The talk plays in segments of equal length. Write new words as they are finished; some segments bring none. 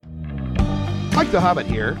Mike the Hobbit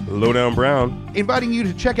here, Lowdown Brown, inviting you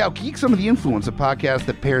to check out Geeks Under the Influence, a podcast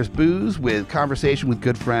that pairs booze with conversation with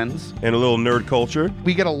good friends. and a little nerd culture.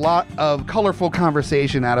 We get a lot of colorful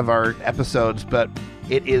conversation out of our episodes, but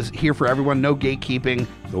it is here for everyone, no gatekeeping.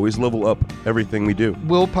 Always level up everything we do.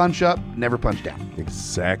 We'll punch up, never punch down.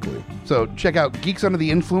 Exactly. So check out Geeks Under the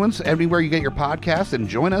Influence anywhere you get your podcasts and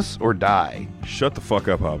join us or die. Shut the fuck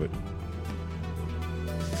up, Hobbit.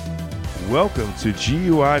 Welcome to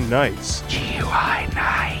GUI Nights. GUI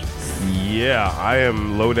Nights. Yeah, I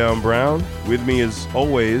am Lowdown Brown. With me as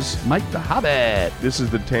always, Mike the Hobbit. this is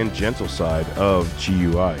the tangential side of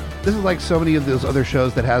GUI. This is like so many of those other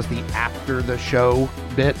shows that has the after the show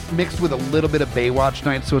bit mixed with a little bit of Baywatch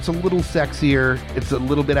Nights, so it's a little sexier. It's a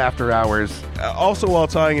little bit after hours. Also while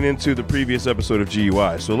tying it into the previous episode of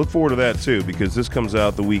GUI. So look forward to that too, because this comes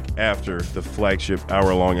out the week after the flagship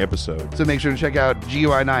hour-long episode. So make sure to check out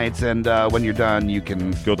GUI Nights, and when you're done, you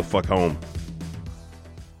can Go the fuck home.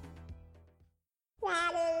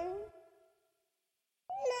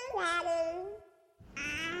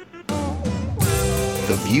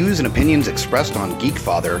 The views and opinions expressed on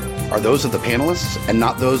Geekfather are those of the panelists and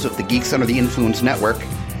not those of the Geeks Under the Influence Network,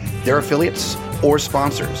 their affiliates, or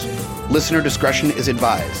sponsors. Listener discretion is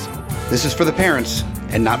advised. This is for the parents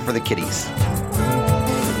and not for the kiddies.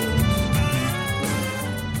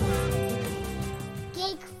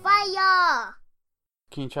 Geekfire!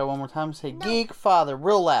 Can you try one more time? Say Geekfather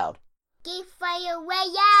real loud. Geekfire way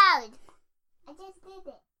out! I just did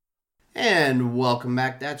it. And welcome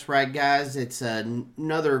back. That's right, guys. It's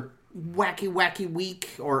another wacky week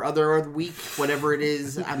or other week, whatever it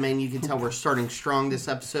is. I mean, you can tell we're starting strong this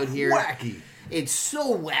episode here. Wacky. It's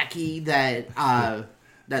so wacky that,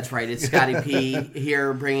 that's right, it's Scotty P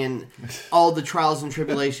here bringing all the trials and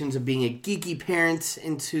tribulations of being a geeky parent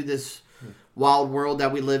into this wild world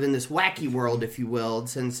that we live in, this wacky world, if you will,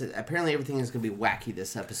 since apparently everything is going to be wacky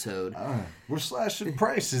this episode. We're slashing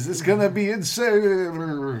prices. It's going to be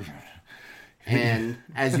insane. And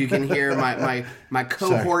as you can hear, my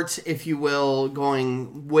cohorts, if you will,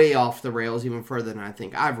 going way off the rails even further than I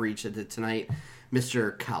think I've reached it tonight.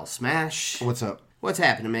 Mr. Kyle Smash. What's up? What's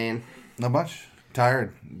happening, man? Not much.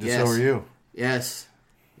 Tired. Just so are you. Yes.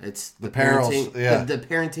 It's the perils. Parenting, the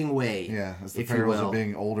parenting way. Yeah, it's the perils of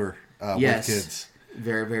being older with kids.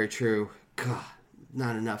 Very, very true. God,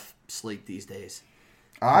 not enough sleep these days.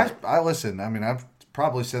 I listen. I mean, I've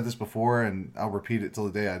probably said this before, and I'll repeat it till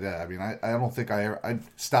the day I die. I mean, I don't think I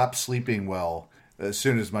stopped sleeping well as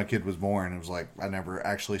soon as my kid was born. It was like I never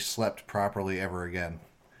actually slept properly ever again.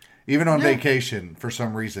 Even on vacation, for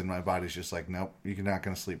some reason, my body's just like, nope, you're not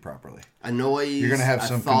going to sleep properly. A noise. You're going to have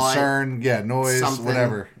some concern. Yeah, noise, something.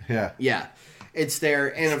 Whatever. Yeah. Yeah, it's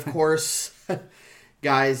there. And of course,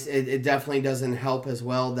 guys, it definitely doesn't help as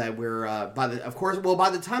well that we're, by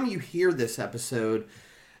the time you hear this episode,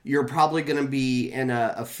 you're probably going to be in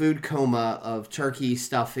a food coma of turkey,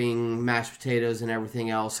 stuffing, mashed potatoes, and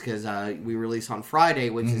everything else because we release on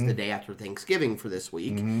Friday, which is the day after Thanksgiving for this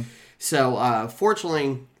week. Mm-hmm. So,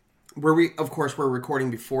 fortunately, we're recording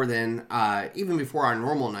before then, even before our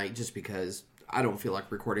normal night, just because I don't feel like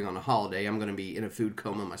recording on a holiday. I'm going to be in a food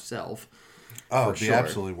coma myself. Oh, it'd be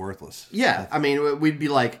absolutely worthless. Yeah, I mean, we'd be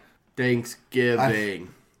like,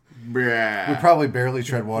 Thanksgiving. We probably barely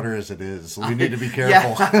tread water as it is. So we need to be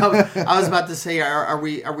careful. Yeah, I was about to say, are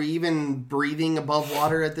we even breathing above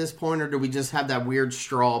water at this point, or do we just have that weird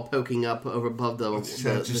straw poking up over above the just sea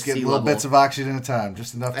get little level? Bits of oxygen at a time,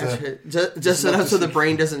 just enough to just enough so the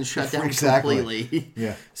brain doesn't shut down completely. completely.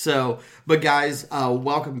 Yeah. So, but guys,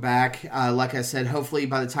 welcome back. Like I said, hopefully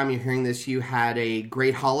by the time you're hearing this, you had a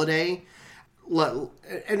great holiday.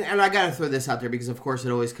 And I got to throw this out there because, of course,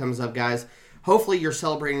 it always comes up, guys. Hopefully you're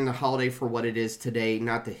celebrating the holiday for what it is today,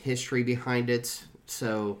 not the history behind it.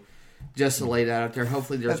 So just to lay that out there,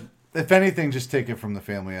 hopefully there's... If anything, just take it from the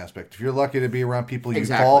family aspect. If you're lucky to be around people you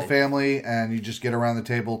call family and you just get around the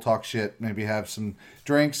table, talk shit, maybe have some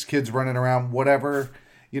drinks, kids running around, whatever,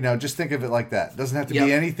 just think of it like that. It doesn't have to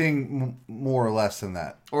be anything more or less than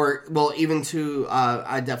that. Or, well, even to,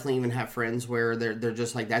 I definitely even have friends where they're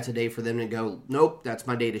just like, that's a day for them to go, nope, that's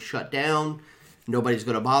my day to shut down. Nobody's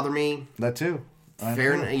going to bother me. That too.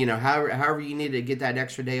 Fair, however you need to get that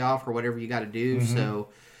extra day off or whatever you got to do. Mm-hmm. So,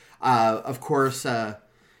 of course,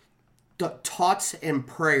 thoughts and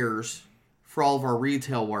prayers for all of our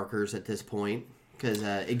retail workers at this point. Because,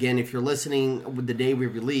 again, if you're listening with the day we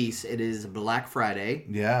release, it is Black Friday.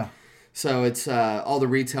 Yeah. So it's all the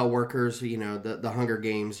retail workers, the Hunger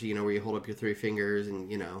Games, where you hold up your three fingers and,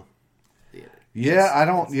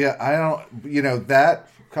 that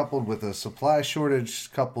coupled with a supply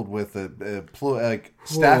shortage, coupled with a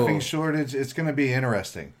staffing shortage, it's going to be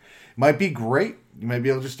interesting. Might be great. You might be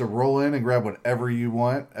able just to roll in and grab whatever you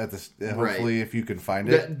want at the. Hopefully, if you can find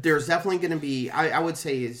it. There's definitely going to be. I would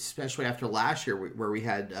say, especially after last year, where we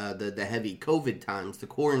had the heavy COVID times, the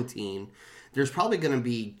quarantine. There's probably going to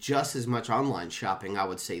be just as much online shopping. I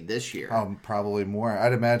would say this year. Probably more.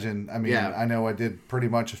 I'd imagine. I mean, I know I did pretty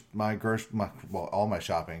much all my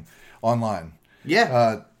shopping online.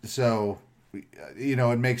 Yeah. So,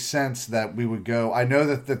 it makes sense that we would go. I know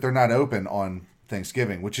that they're not open on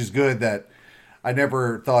Thanksgiving, which is good. That I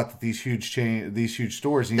never thought that these huge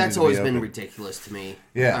stores needed that's to always be been open. ridiculous to me.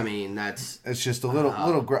 Yeah, I mean it's just a little,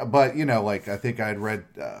 but I think I'd read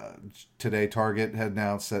today Target had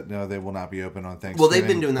announced that no, they will not be open on Thanksgiving. Well, they've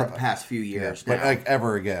been doing that the past few years, now. But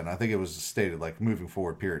ever again. I think it was stated moving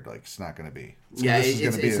forward. Period. It's not going to be. So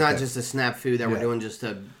it's not just a snafu that we're doing just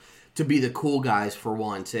to be the cool guys for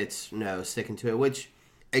once. It's sticking to it. Which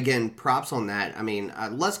again, props on that. I mean,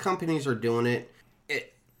 less companies are doing it.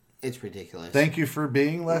 It's ridiculous. Thank you for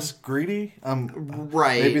being less greedy.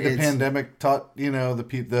 Right. Maybe the pandemic taught the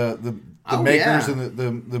makers and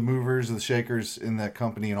the movers and the shakers in that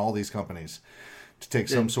company and all these companies to take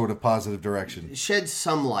some sort of positive direction. Shed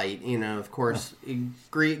some light. Of course,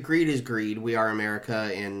 greed is greed. We are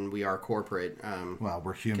America and we are corporate. Well,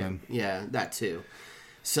 we're human. Yeah, that too.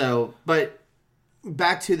 So, but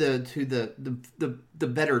back to the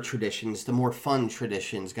better traditions, the more fun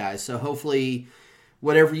traditions, guys. So hopefully,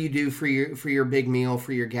 whatever you do for your big meal,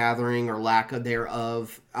 for your gathering or lack of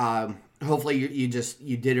thereof, hopefully you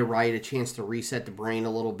did it right. A chance to reset the brain a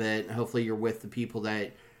little bit. Hopefully you're with the people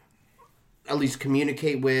that at least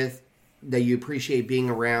communicate with, that you appreciate being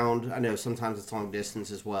around. I know sometimes it's long distance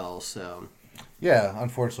as well. So yeah,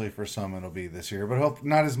 unfortunately for some it'll be this year, but hope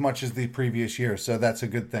not as much as the previous year. So that's a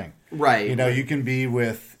good thing, right? You can be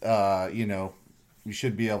with, you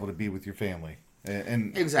should be able to be with your family.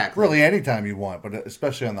 And exactly, really anytime you want, but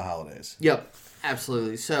especially on the holidays. Yep,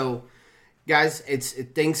 absolutely. So, guys, it's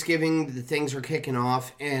Thanksgiving. The things are kicking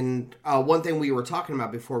off, and one thing we were talking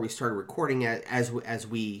about before we started recording, as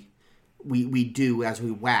we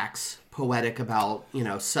wax poetic about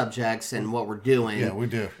subjects and what we're doing. Yeah, we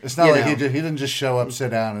do. It's not like he didn't just show up, sit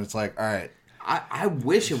down, and it's like, all right. I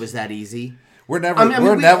wish it was that easy. We'll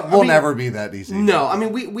never be that easy. No, I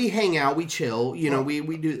mean we hang out, we chill.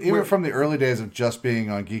 We do. Even from the early days of just being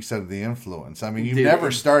on Geeks Under the Influence. I mean, you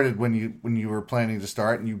never started when you were planning to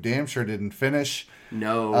start, and you damn sure didn't finish.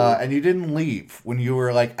 No, and you didn't leave when you were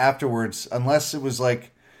afterwards, unless it was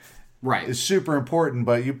right. It's super important.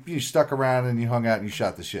 But you stuck around and you hung out and you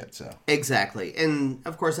shot the shit. So exactly, and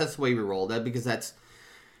of course that's the way we roll. Because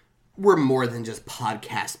we're more than just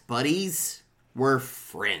podcast buddies. We're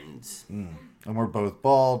friends. And we're both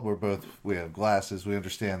bald. We have glasses. We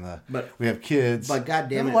understand we have kids. But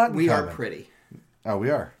goddamn it, we are pretty. Oh,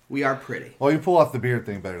 we are. We are pretty. Well, you pull off the beard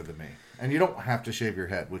thing better than me, and you don't have to shave your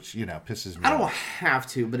head, which pisses me off. I don't have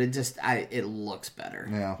to, but it looks better.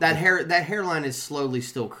 Yeah. That hairline is slowly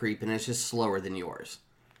still creeping. It's just slower than yours.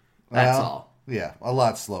 That's all. Yeah, a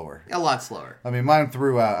lot slower. A lot slower. I mean, mine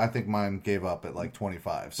threw out. I think mine gave up at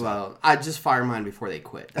 25. So. Well, I just fire mine before they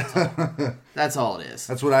quit. That's all. That's all it is.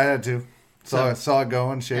 That's what I had to. I saw it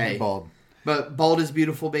going, shaved bald. But bald is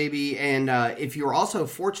beautiful, baby. And if you were also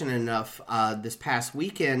fortunate enough this past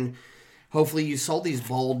weekend, hopefully you sold these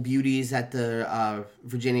bald beauties at the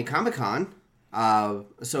Virginia Comic-Con.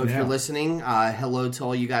 So if you're listening, hello to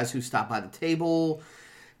all you guys who stopped by the table.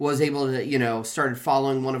 Was able to, started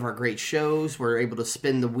following one of our great shows. We're able to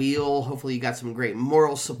spin the wheel. Hopefully you got some great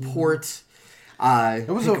moral support. It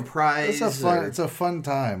was a prize. It's a fun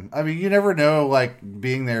time. I mean, you never know,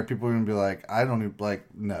 being there, people are going to be like, I don't even,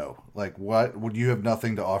 no. What? Would you have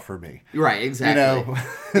nothing to offer me? Right, exactly.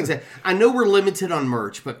 Exactly. I know we're limited on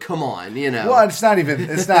merch, but come on, Well, it's not even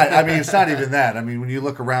that. I mean, when you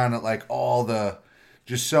look around at, all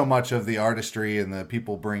just so much of the artistry and the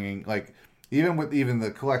people bringing, even with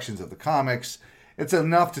the collections of the comics, it's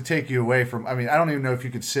enough to take you away from, I mean, I don't even know if you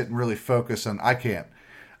could sit and really focus on, I can't.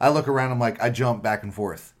 I look around, I jump back and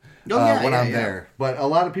forth when I'm there. But a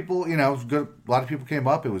lot of people, it was good. A lot of people came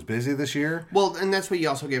up. It was busy this year. Well, and that's what you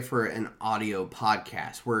also get for an audio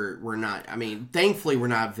podcast. We're not, I mean, thankfully we're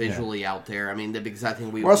not visually out there. I mean, the exact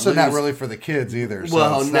thing we're also not really for the kids either. So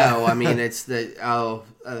well, no, I mean, it's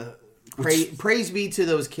praise be to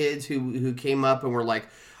those kids who came up and were like,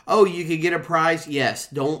 oh, you could get a prize? Yes.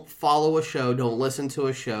 Don't follow a show. Don't listen to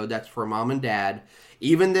a show. That's for mom and dad.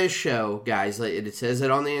 Even this show, guys, it says it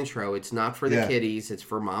on the intro. It's not for the kiddies. It's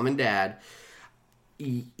for mom and dad.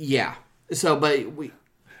 Yeah. So, but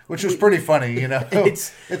which was pretty funny, you know.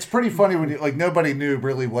 It's pretty funny when you, like, nobody knew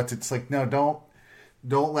really what to, it's like, no,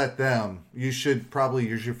 don't let them. You should probably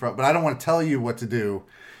use your phone, but I don't want to tell you what to do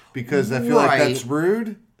because I feel like that's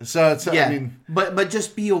rude. So it's, I mean, but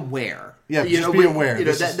just be aware. Yeah, just be aware. You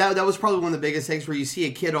know, that was probably one of the biggest things where you see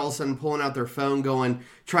a kid all of a sudden pulling out their phone,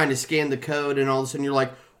 trying to scan the code, and all of a sudden you're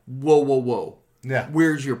like, whoa. Yeah.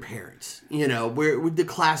 Where's your parents? You know, where the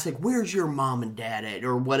classic, where's your mom and dad at?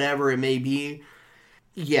 Or whatever it may be.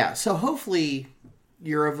 Yeah, so hopefully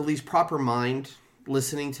you're of at least proper mind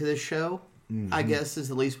listening to this show, I guess is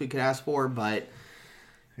the least we could ask for, but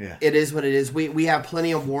it is what it is. We have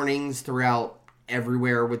plenty of warnings throughout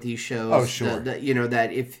everywhere with these shows. Oh, sure. That you know,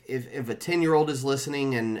 that if a 10-year-old is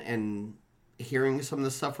listening and hearing some of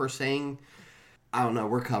the stuff we're saying, I don't know,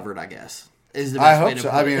 we're covered, I guess. Is the best I hope way to so.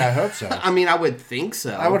 put I it. mean, I hope so. I mean, I would think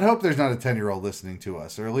so. I would hope there's not a 10-year-old listening to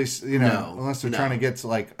us, or at least, you know, unless they're trying to get to,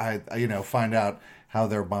 like, find out how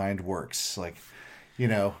their mind works. Like, you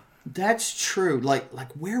know. That's true.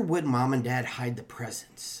 Like where would mom and dad hide the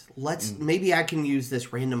presents? Maybe I can use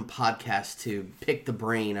this random podcast to pick the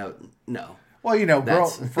brain out. No. Well, you know,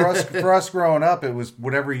 for us growing up, it was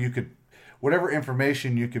whatever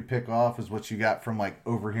information you could pick off is what you got from, like,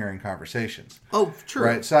 overhearing conversations. Oh, true.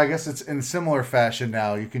 Right. So I guess it's in similar fashion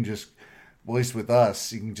now. You can just, at least with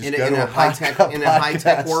us, you can just go in to a high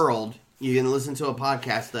tech world. You can listen to a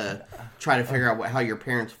podcast to try to figure out how your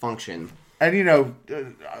parents function. And, you know,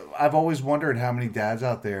 I've always wondered how many dads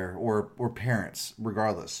out there, or parents,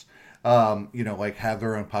 regardless, you know, like, have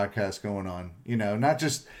their own podcast going on. You know, not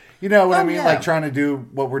just, you know what I mean? Yeah. Like, trying to do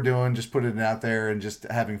what we're doing, just putting it out there and just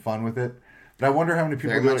having fun with it. But I wonder how many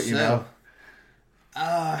people do it, you know?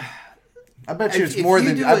 I bet you it's more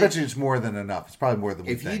than, I bet you it's more than enough. It's probably more than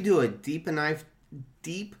we think. If you do a deep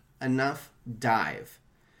enough dive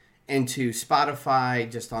into Spotify,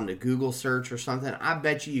 just on the Google search or something, I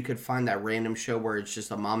bet you could find that random show where it's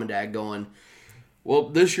just a mom and dad going, well,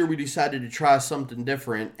 this year we decided to try something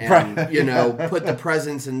different and, you know, put the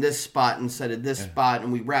presents in this spot instead of this spot,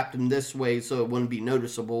 and we wrapped them this way so it wouldn't be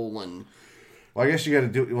noticeable. And well, I guess you got to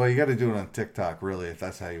do it on TikTok, really, if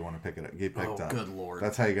that's how you want to get picked up. Good Lord.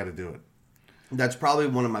 That's how you got to do it. That's probably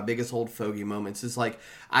one of my biggest old fogey moments. It's like,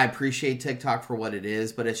 I appreciate TikTok for what it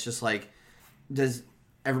is, but it's just like, does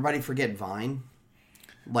everybody forget Vine?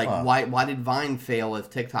 Like, why did Vine fail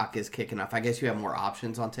if TikTok is kicking off? I guess you have more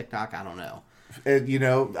options on TikTok. I don't know. You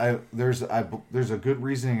know, there's a good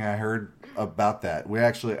reasoning I heard about that.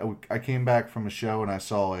 I came back from a show and I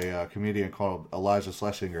saw a comedian called Elijah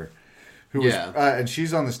Schlesinger, who was, and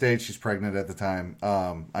she's on the stage. She's pregnant at the time.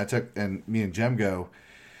 Me and Jem go,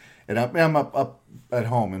 and I'm up at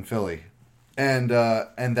home in Philly, and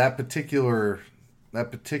that particular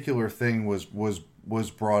thing was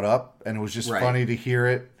brought up, and it was just funny to hear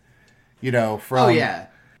it, you know, from. Oh yeah.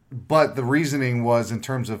 But the reasoning was, in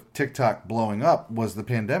terms of TikTok blowing up, was the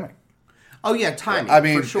pandemic. Oh yeah, timing. I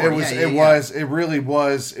mean, for sure. It really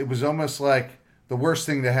was. It was almost like the worst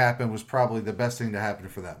thing to happen was probably the best thing to happen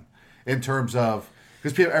for them, in terms of,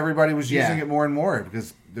 because everybody was using it more and more,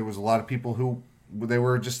 because there was a lot of people who they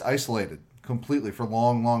were just isolated completely for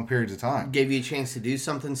long periods of time. Gave you a chance to do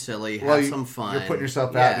something silly, have some fun. You're putting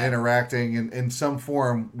yourself out and interacting in some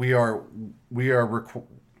form. We are.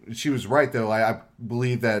 She was right, though. I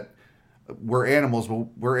believe that we're animals, but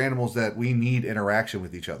we're animals that we need interaction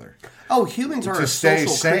with each other. Oh, humans are a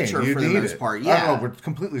social creature for the most part. Yeah, I don't know, we're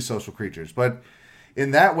completely social creatures. But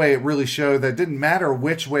in that way, it really showed that it didn't matter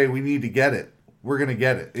which way we need to get it. We're going to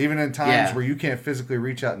get it. Even in times where you can't physically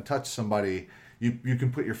reach out and touch somebody, you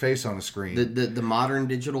can put your face on a screen. The modern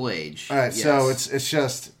digital age. All right, so it's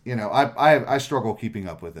just, you know, I struggle keeping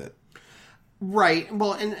up with it. Right.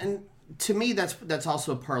 Well, and to me, that's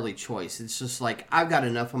also partly choice. It's just like, I've got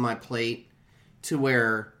enough on my plate to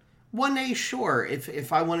where one day, sure,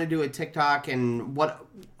 if I want to do a TikTok, and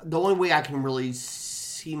the only way I can really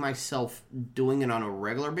see myself doing it on a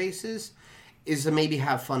regular basis is to maybe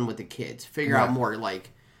have fun with the kids, figure out more, like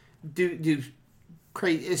do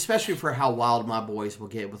crazy, especially for how wild my boys will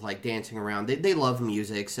get with, like, dancing around. They love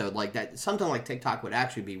music, so like that, something like TikTok would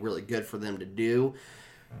actually be really good for them to do.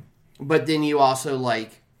 But then you also,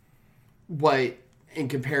 like, what, in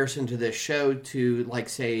comparison to this show, to, like,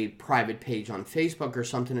 say, private page on Facebook or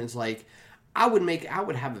something, is like, I would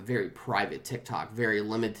have a very private TikTok, very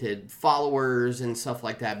limited followers and stuff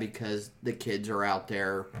like that, because the kids are out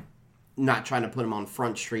there, not trying to put them on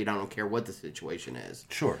Front Street. I don't care what the situation is.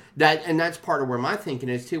 Sure. That's part of where my thinking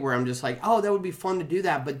is too, where I'm just like, oh, that would be fun to do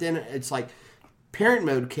that, but then it's like, parent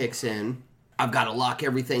mode kicks in. I've got to lock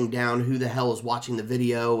everything down. Who the hell is watching the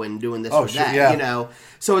video and doing this or that? You know,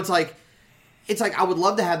 so it's like I would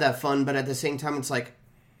love to have that fun, but at the same time, it's like,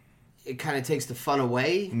 it kind of takes the fun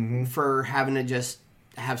away for having to just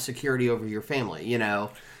have security over your family, you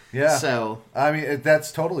know? Yeah. So I mean,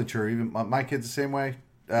 that's totally true. Even my kid's the same way.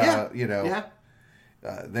 You know,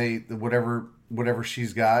 they whatever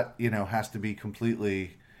she's got, you know, has to be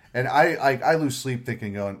completely. And I lose sleep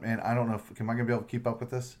thinking, going, man, I don't know am I gonna be able to keep up with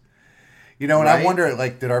this? You know, and I wonder,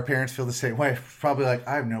 like, did our parents feel the same way? Probably like,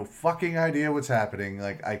 I have no fucking idea what's happening.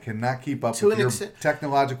 Like, I cannot keep up with your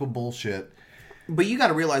technological bullshit. But you got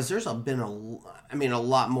to realize there's been a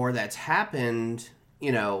lot more that's happened.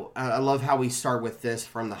 You know, I love how we start with this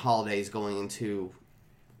from the holidays going into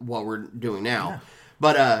what we're doing now. Yeah.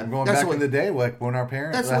 But going back in the day, like when our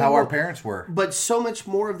parents, our parents were. But so much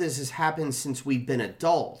more of this has happened since we've been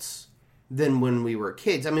adults than when we were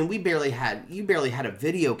kids. I mean, you barely had a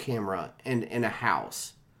video camera in a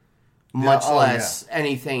house, much less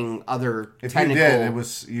anything other. If technical. you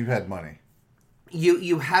did, you had money.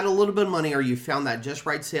 You had a little bit of money, or you found that just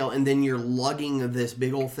right sale, and then you're lugging this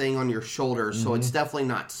big old thing on your shoulders. So it's definitely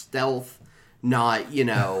not stealth, not, you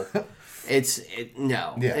know, it's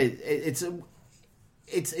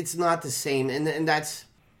not the same, and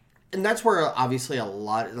that's where obviously a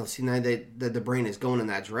lot. See, now that the brain is going in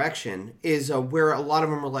that direction is where a lot of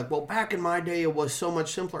them are like, well, back in my day it was so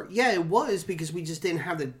much simpler. Yeah, it was, because we just didn't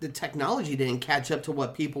have the technology didn't catch up to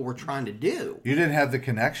what people were trying to do. You didn't have the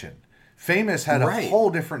connection. Famous had a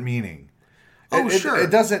whole different meaning. Sure.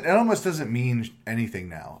 It almost doesn't mean anything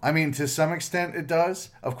now. I mean, to some extent it does,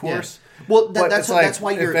 of course. Yeah. Well, that's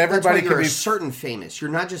why you're a certain famous.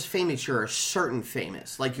 You're not just famous, you're a certain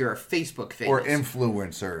famous. Like you're a Facebook famous. Or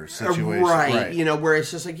influencer situation. Right. You know, where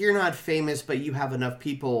it's just like you're not famous, but you have enough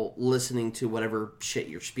people listening to whatever shit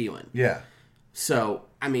you're spewing. Yeah. So,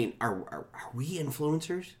 I mean, are we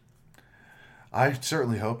influencers? I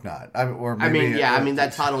certainly hope not.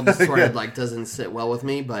 That title just sort of like doesn't sit well with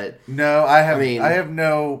me, but no, I have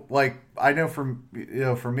no, like, I know for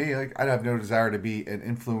me, like, I have no desire to be an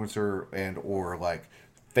influencer or like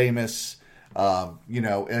famous. You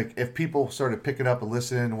know, like, if people started picking up and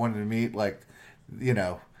listening and wanted to meet, like, you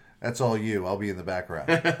know, that's all you. I'll be in the background.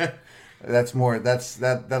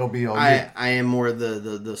 That'll be all you. I am more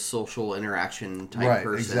the social interaction type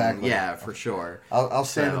person. Exactly. Yeah, for sure. I'll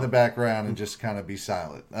stand in the background and just kind of be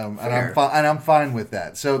silent. And I'm fine with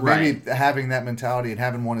that. So maybe having that mentality and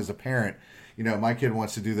having one as a parent, you know, my kid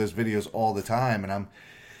wants to do those videos all the time, and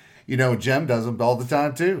Jem does them all the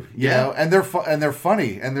time too. You know, and they're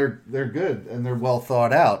funny and they're good and they're well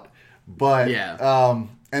thought out. But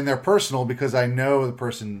and they're personal because I know the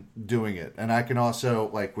person doing it. And I can also,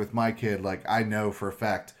 like, with my kid, like, I know for a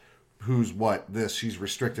fact who's what. She's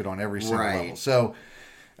restricted on every single level. So,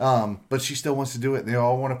 but she still wants to do it. And they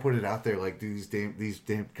all want to put it out there, like, do these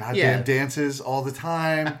damn goddamn dances all the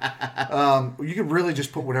time. You could really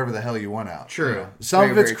just put whatever the hell you want out. True. You know?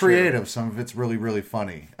 Some of it's creative. True. Some of it's really, really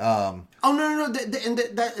funny. No.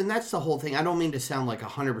 And that's the whole thing. I don't mean to sound like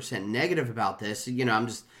 100% negative about this. You know,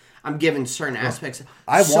 I'm giving certain aspects.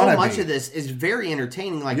 So much of this is very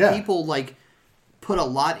entertaining. Like, people, like, put a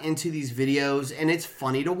lot into these videos, and it's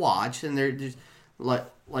funny to watch. And they're just, like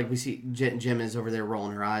we see, Jim is over there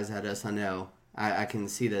rolling her eyes at us. I know. I can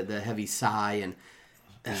see the heavy sigh.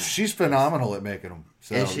 And she's phenomenal at making them.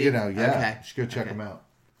 So, is she? You know, okay. You should go check them out.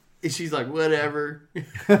 And she's like, whatever.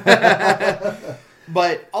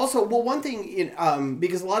 But also, well, one thing,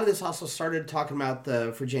 because a lot of this also started talking about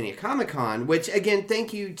the Virginia Comic Con, which, again,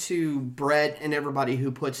 thank you to Brett and everybody who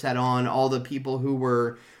puts that on, all the people who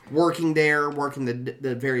were working there, working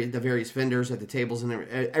the various vendors at the tables, and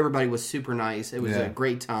everybody was super nice. It was a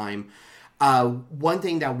great time. One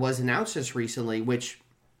thing that was announced just recently, which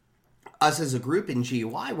us as a group in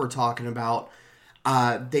GUI were talking about,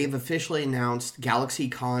 they've officially announced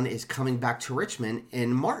GalaxyCon is coming back to Richmond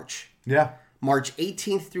in March. Yeah. March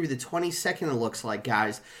 18th through the 22nd, it looks like,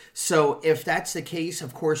 guys. So if that's the case,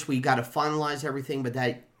 of course, we got to finalize everything, but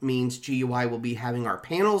that means GUI will be having our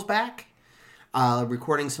panels back,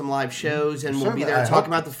 recording some live shows, and we'll be there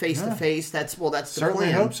talking about the face-to-face. That's the plan.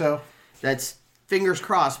 Certainly hope so. That's fingers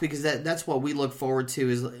crossed, because that's what we look forward to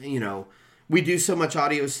is, you know, we do so much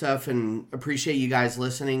audio stuff and appreciate you guys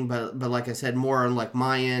listening, but like I said, more on like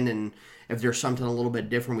my end, and if there's something a little bit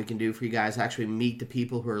different we can do for you guys, actually meet the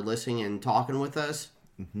people who are listening and talking with us,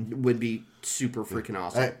 would be super freaking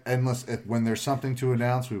awesome. And when there's something to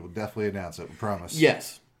announce, we will definitely announce it. We promise.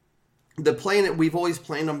 Yes. The plan that we've always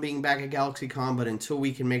planned on being back at GalaxyCon, but until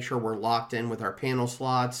we can make sure we're locked in with our panel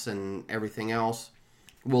slots and everything else,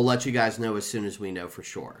 we'll let you guys know as soon as we know for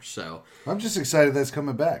sure. So I'm just excited that's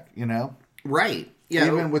coming back. You know. Right. Yeah.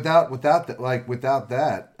 Even without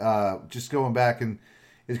that, just going back and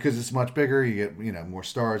because it's much bigger, you get more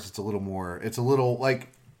stars. It's a little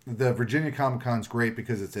the Virginia Comic Con's great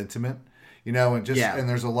because it's intimate. You know, and and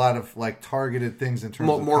there's a lot of like targeted things in terms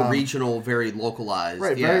of more regional, very localized,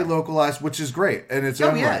 right? Very localized, which is great, and it's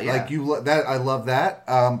own right. Yeah. Like that, I love that.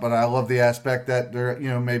 But I love the aspect that there,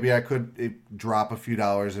 maybe I could drop a few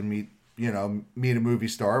dollars and meet a movie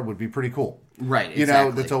star would be pretty cool, right?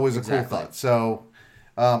 Exactly. That's always a cool thought. So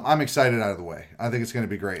I'm excited out of the way. I think it's going to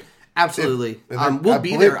be great. Absolutely. We'll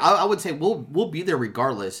be there. I would say we'll be there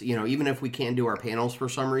regardless. Even if we can't do our panels for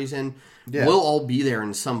some reason, we'll all be there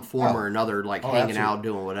in some form or another, like hanging out,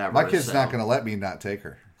 doing whatever. My kid's not going to let me not take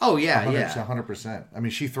her. Oh, yeah, 100%. I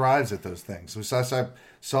mean, she thrives at those things. So I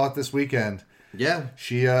saw it this weekend. Yeah.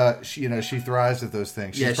 She thrives at those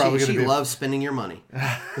things. She's probably she loves spending your money.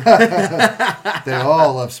 They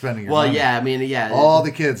all love spending your money. Well, yeah, I mean, all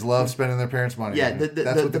the kids love spending their parents' money. Yeah,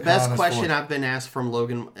 the best question I've been asked from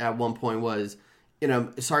Logan at one point was,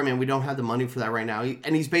 sorry, man, we don't have the money for that right now.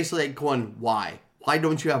 And he's basically like going, why? Why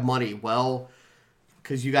don't you have money? Well,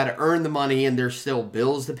 because you got to earn the money and there's still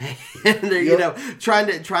bills to pay. And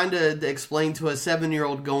trying to explain to a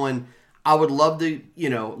 7-year-old going, I would love to,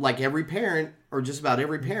 like every parent, or just about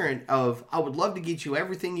every parent, I would love to get you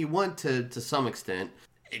everything you want to some extent.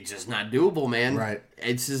 It's just not doable, man. Right.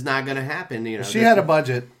 It's just not going to happen. She had a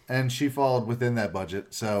budget, and she followed within that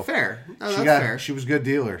budget. So fair. No, that's fair. She was a good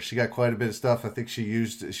dealer. She got quite a bit of stuff. I think she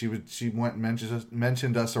went and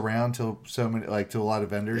mentioned us around to a lot of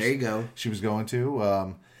vendors. There you go. She was going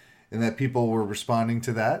to. And that people were responding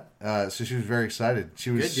to that, so she was very excited.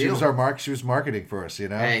 She was marketing for us,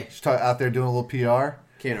 Hey. She's out there doing a little PR.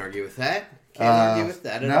 Can't argue with that. Can't argue with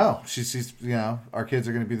that at all. No, she's our kids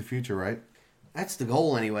are going to be the future, right? That's the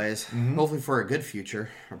goal, anyways. Mm-hmm. Hopefully for a good future,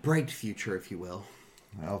 a bright future, if you will.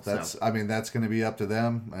 Well, that's going to be up to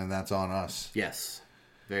them, and that's on us. Yes,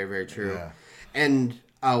 very, very true. Yeah. And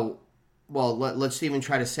let's even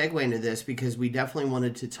try to segue into this because we definitely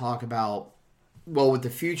wanted to talk about. Well, with the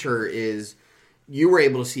future is you were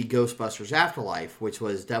able to see Ghostbusters Afterlife, which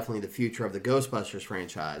was definitely the future of the Ghostbusters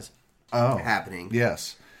franchise happening.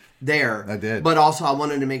 Yes. There. I did. But also I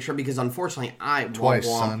wanted to make sure because unfortunately Twice,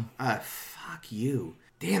 son. Fuck you.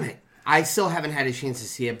 Damn it. I still haven't had a chance to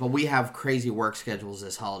see it, but we have crazy work schedules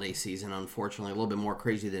this holiday season, unfortunately. A little bit more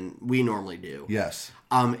crazy than we normally do. Yes.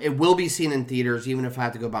 It will be seen in theaters, even if I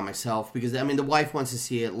have to go by myself, because, I mean, the wife wants to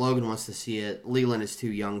see it, Logan wants to see it, Leland is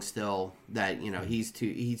too young still, that,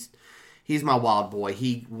 he's my wild boy.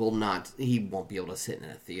 He won't be able to sit in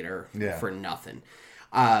a theater for nothing.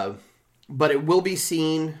 But it will be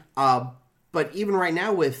seen, but even right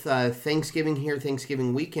now with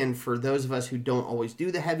Thanksgiving weekend, for those of us who don't always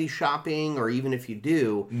do the heavy shopping, or even if you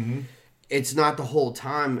do, it's not the whole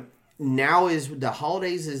time. Now is the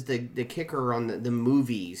holidays is the kicker on the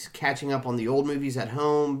movies, catching up on the old movies at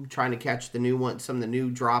home, trying to catch the new ones, some of the new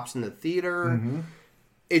drops in the theater. Mm-hmm.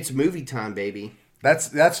 It's movie time, baby. That's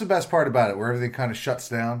the best part about it, where everything kind of shuts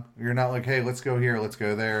down. You're not like, hey, let's go here, let's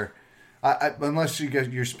go there. Unless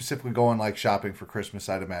you're specifically going like shopping for Christmas,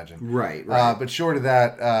 I'd imagine. Right. But short of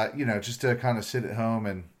that, just to kind of sit at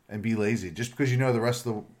home and be lazy, just because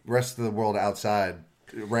the rest of the world outside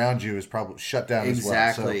around you is probably shut down as well.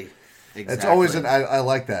 Exactly. It's always I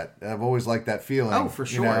like that. I've always liked that feeling. Oh, for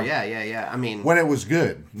sure. Yeah. I mean, when it was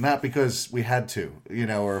good, not because we had to,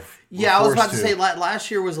 or I was about to say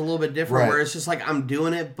last year was a little bit different, where it's just like I'm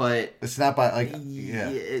doing it, but it's not by like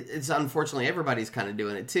it's unfortunately everybody's kind of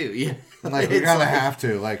doing it too. Yeah, like we kind of have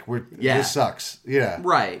to. Like this sucks. Yeah,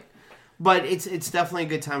 right. But it's definitely a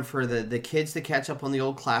good time for the kids to catch up on the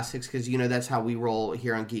old classics because that's how we roll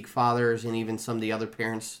here on Geekfathers, and even some of the other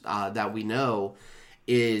parents that we know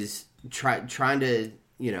is trying to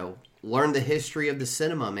learn the history of the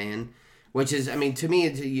cinema, man. Which is, I mean, to me,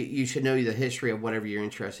 you should know the history of whatever you're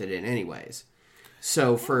interested in, anyways.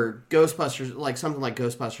 So for Ghostbusters, like something like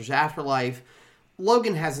Ghostbusters Afterlife,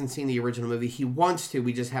 Logan hasn't seen the original movie. He wants to.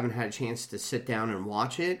 We just haven't had a chance to sit down and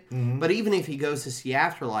watch it. Mm-hmm. But even if he goes to see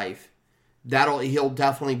Afterlife, he'll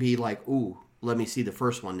definitely be like, "Ooh, let me see the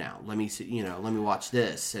first one now. Let me see, let me watch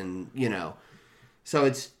this," and so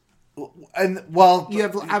it's. And well, you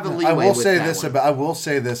have a leeway. I will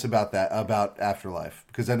say this about Afterlife,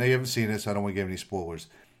 because I know you haven't seen it, so I don't want to give any spoilers.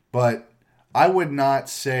 But I would not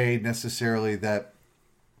say necessarily that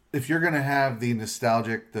if you're going to have the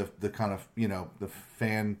nostalgic, the kind of the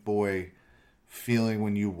fanboy feeling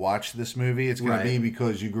when you watch this movie, it's going to be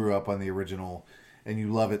because you grew up on the original and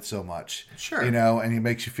you love it so much. Sure. And it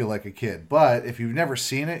makes you feel like a kid. But if you've never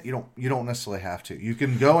seen it, you don't necessarily have to. You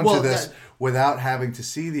can go into this without having to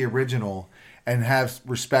see the original and have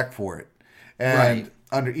respect for it. And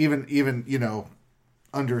under even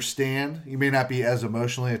understand. You may not be as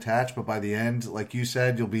emotionally attached, but by the end, like you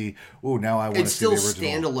said, you'll be, oh, now I want to see the It's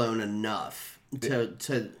original. still standalone enough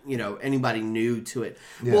to anybody new to it.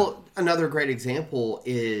 Yeah. Well, another great example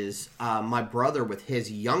is my brother with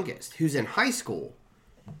his youngest, who's in high school.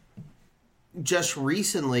 Just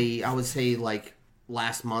recently, I would say like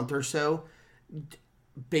last month or so,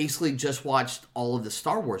 basically just watched all of the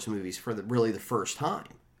Star Wars movies for the first time.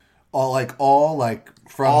 All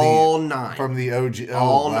from All the 9 from the OG. Oh,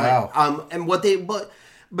 all wow. 9. And what they but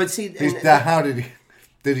see, How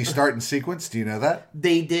did he start in sequence? Do you know that?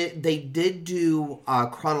 They did do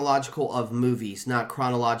chronological of movies, not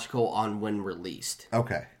chronological on when released.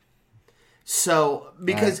 Okay. So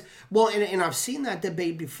because and I've seen that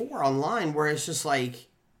debate before online where it's just like,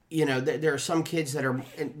 there are some kids that are,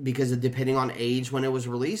 because of depending on age when it was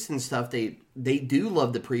released and stuff, they do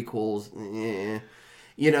love the prequels.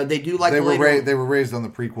 They do like they the were raised on the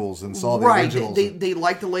prequels and saw the right. originals. They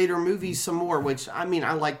like the later movies some more, which I mean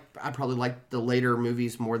I probably like the later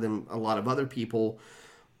movies more than a lot of other people,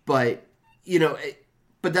 but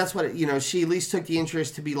but that's what she at least took the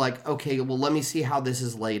interest to be like, okay, well let me see how this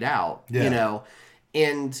is laid out,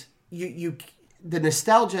 and you the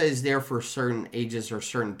nostalgia is there for certain ages or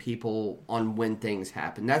certain people on when things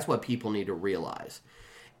happen. That's what people need to realize.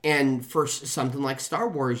 And for something like Star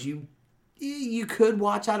Wars, you could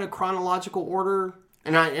watch out of chronological order,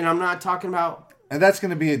 and I'm not talking about. And that's going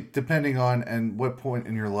to be depending on and what point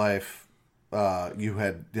in your life you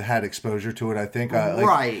had exposure to it. I think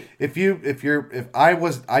right. If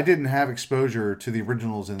I didn't have exposure to the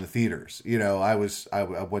originals in the theaters. I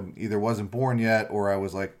wasn't born yet, or I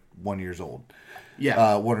was like 1 year old.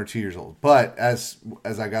 Yeah, 1 or 2 years old. But as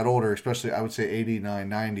I got older, especially I would say 89,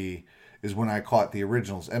 90. Is when I caught the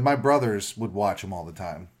originals, and my brothers would watch them all the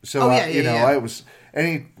time. So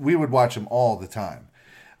we would watch them all the time.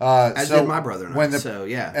 As did my brother and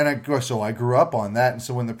I. So I grew up on that, and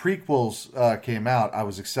so when the prequels came out, I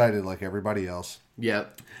was excited like everybody else.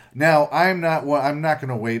 Yep. Now I'm not going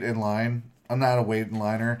to wait in line. I'm not a wait in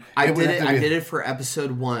liner. I did it for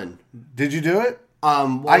episode 1. Did you do it?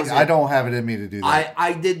 I don't have it in me to do that.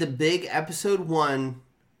 I did the big episode 1.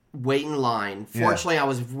 Wait in line. Fortunately, I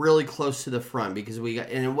was really close to the front because it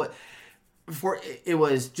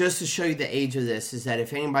was just to show you the age of this. Is that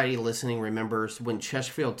if anybody listening remembers when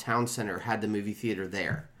Chesterfield Town Center had the movie theater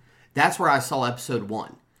there, that's where I saw episode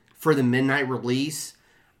 1 for the midnight release.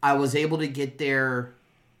 I was able to get there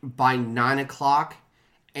by 9:00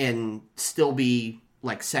 and still be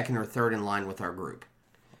like second or third in line with our group.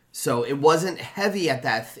 So it wasn't heavy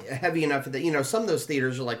enough that some of those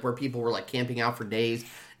theaters are like where people were like camping out for days.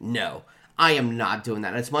 No, I am not doing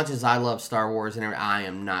that. As much as I love Star Wars and everything, I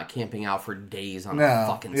am not camping out for days on a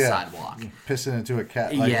fucking sidewalk. Pissing into a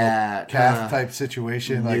cat, calf type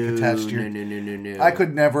situation, attached to your. No. I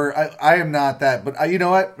could never. I am not that. But you know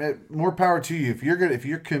what? More power to you. If you're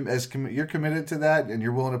committed to that and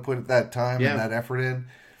you're willing to put that time and that effort in.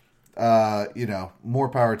 More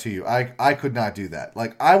power to you. I could not do that.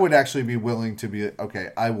 Like I would actually be willing to be okay.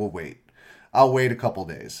 I will wait. I'll wait a couple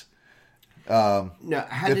days. I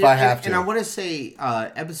have to. And I want to say,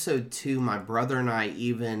 episode 2, my brother and I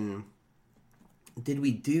did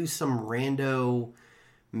we do some rando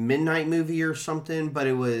midnight movie or something? But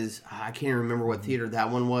it was I can't even remember what theater that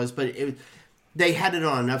one was. But they had it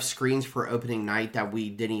on enough screens for opening night that we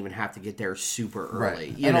didn't even have to get there super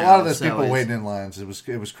early. Right. A lot of those people waiting in lines. It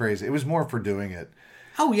was crazy. It was more for doing it.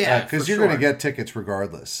 Oh yeah, because you're going to get tickets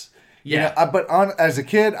regardless. Yeah, as a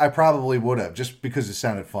kid, I probably would have just because it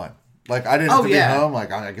sounded fun. Like I didn't have to be home.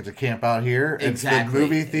 Like I get to camp out here. Exactly. It's the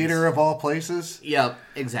movie theater of all places. Yep,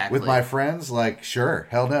 exactly. With my friends, like sure,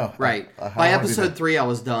 hell no. Right. By episode 3, I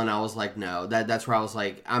was done. I was like, no. That's where I was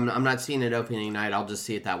like, I'm not seeing it opening night. I'll just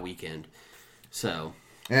see it that weekend. So.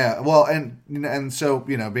 Yeah. Well, and so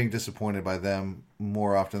being disappointed by them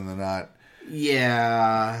more often than not.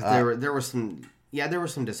 Yeah. There was some. Yeah, there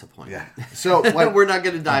was some disappointment. Yeah. So we're not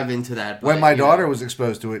going to dive into that. But, when my daughter was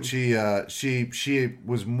exposed to it, she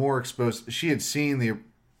was more exposed. She had seen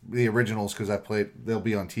the originals because they'll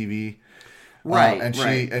be on TV, right?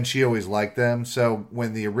 And she always liked them. So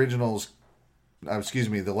when the originals,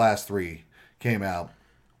 the last 3 came out,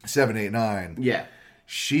 7, 8, 9. Yeah.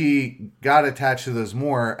 She got attached to those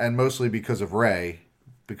more, and mostly because of Rey.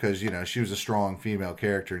 Because she was a strong female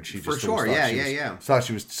character, and she just thought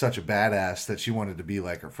she was such a badass that she wanted to be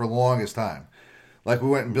like her for the longest time. Like we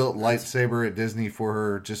went and built lightsaber at Disney for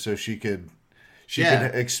her just so she could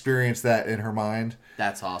experience that in her mind.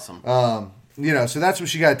 That's awesome. So that's what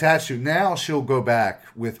she got attached to. Now she'll go back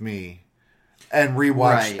with me and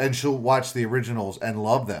rewatch, and she'll watch the originals and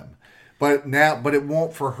love them. But it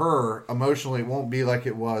won't for her emotionally. It won't be like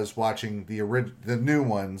it was watching the new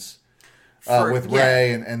ones with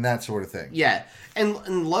Ray and that sort of thing. Yeah,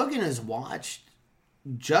 and Logan has watched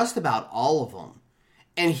just about all of them,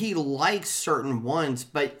 and he likes certain ones,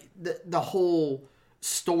 but the whole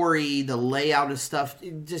story, the layout of stuff,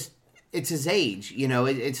 it's his age.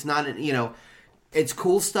 It's not. It's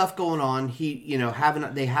cool stuff going on.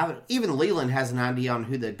 Even Leland has an idea on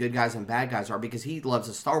who the good guys and bad guys are because he loves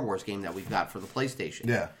a Star Wars game that we've got for the PlayStation.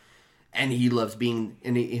 Yeah. And he loves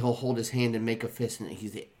he'll hold his hand and make a fist, and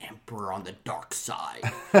he's the Emperor on the dark side.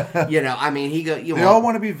 They all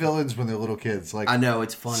want to be villains when they're little kids. Like, I know,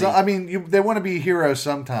 it's funny. So, they want to be heroes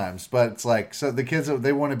sometimes, but it's like, so the kids,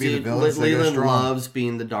 they want to be the villains. Leland loves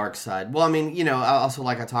being the dark side. Well, also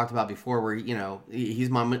like I talked about before, where, he's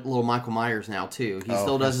my little Michael Myers now, too. He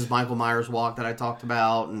still does his Michael Myers walk that I talked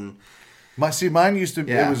about. And mine used to,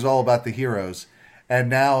 it was all about the heroes. And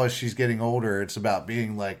now, as she's getting older, it's about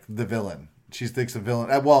being like the villain. She thinks the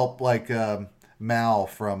villain. Well, like Mal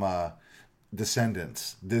from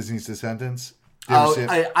Descendants, Disney's Descendants.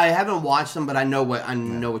 I haven't watched them, but I know what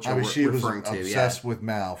you're she referring was to. Obsessed with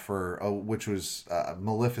Mal which was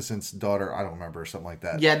Maleficent's daughter. I don't remember, something like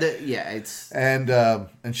that. It's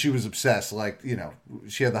and she was obsessed. Like,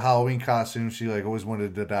 she had the Halloween costume. She like always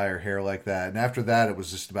wanted to dye her hair like that. And after that, it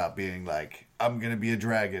was just about being like, I'm gonna be a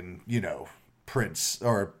dragon. Prince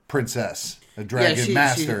or princess, a dragon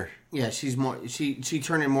master. She's more. She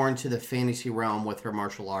turned it more into the fantasy realm with her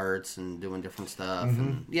martial arts and doing different stuff.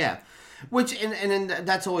 Mm-hmm. And which and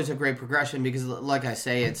that's always a great progression because, like I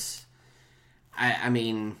say, it's. I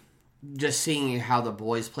mean, just seeing how the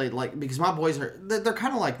boys play, like, because my boys they're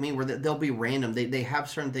kind of like me, where they'll be random. They have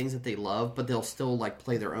certain things that they love, but they'll still like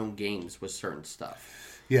play their own games with certain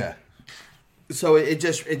stuff. Yeah. So it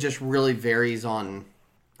just really varies on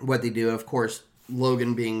what they do. Of course,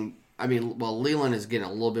 Logan Leland is getting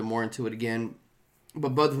a little bit more into it again,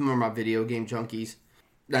 but both of them are my video game junkies.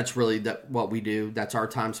 That's really what we do. That's our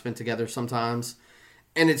time spent together sometimes.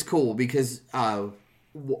 And it's cool because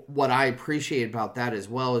what I appreciate about that as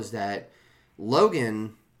well is that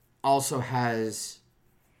Logan also has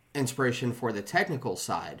inspiration for the technical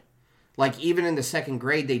side. Like, even in the second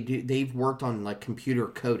grade, they've worked on like computer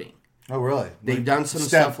coding. Oh, really? They've done some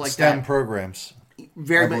stuff like STEM that. programs.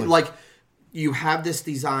 Very much like, you have this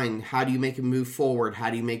design. How do you make it move forward?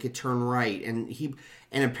 How do you make it turn right? And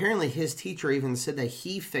apparently his teacher even said that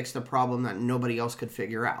he fixed a problem that nobody else could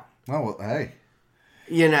figure out. Oh, well, hey.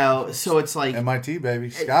 So it's like MIT,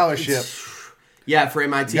 baby, scholarship. For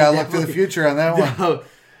MIT. You gotta look to the future on that one.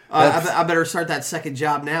 I better start that second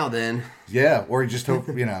job now then. Yeah, or you just hope,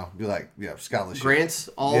 be like, scholarship. Grants,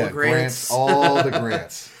 all the grants. All the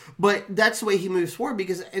grants. But that's the way he moves forward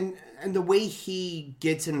because, and the way he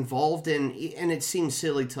gets involved in, and it seems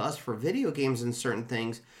silly to us for video games and certain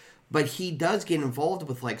things, but he does get involved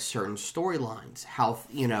with like certain storylines,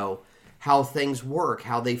 how things work,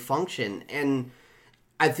 how they function. And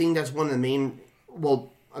I think that's one of the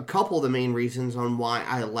a couple of the main reasons on why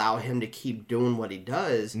I allow him to keep doing what he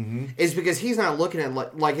does is because he's not looking at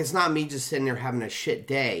like it's not me just sitting there having a shit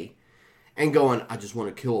day and going, I just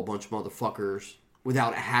want to kill a bunch of motherfuckers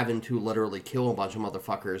without having to literally kill a bunch of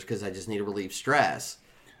motherfuckers because I just need to relieve stress.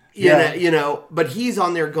 But he's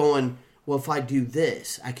on there going, well, if I do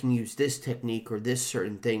this, I can use this technique or this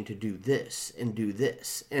certain thing to do this and do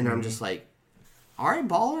this. And I'm just like, all right,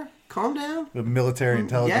 baller, calm down. The military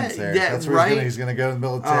intelligence there. Yeah, that's where right? he's going to go to the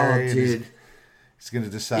military. Oh, dude. He's going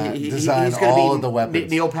to design He's all of the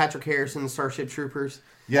weapons. Neil Patrick Harrison, Starship Troopers.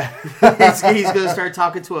 Yeah. He's going to start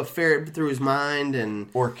talking to a ferret through his mind.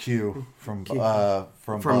 Or Q from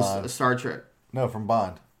Bond. Star Trek. No, from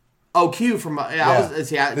Bond. Oh, Q from...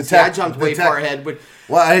 I jumped way far ahead. But,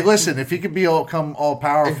 well, hey, listen, if he could become all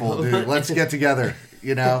powerful, dude, let's get together.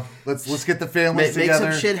 Let's get the families together.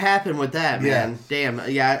 Make some shit happen with that, man. Yeah. Damn.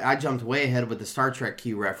 Yeah, I jumped way ahead with the Star Trek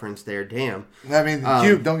Q reference there. Damn. I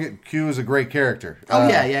mean, Q is a great character.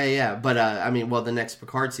 Yeah. But, the next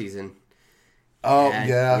Picard season. Oh,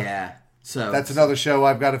 yeah. Yeah. So that's another show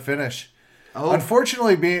I've got to finish. Oh.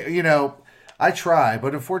 Unfortunately, I try,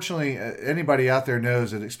 but unfortunately, anybody out there knows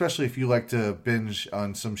that, especially if you like to binge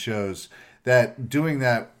on some shows, that doing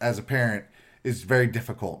that as a parent is very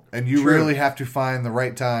difficult. And you really have to find the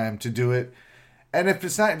right time to do it. And if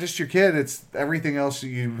it's not just your kid, it's everything else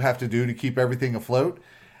you have to do to keep everything afloat.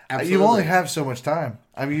 Absolutely. You only have so much time.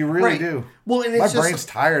 I mean, you really do. Well, and my brain's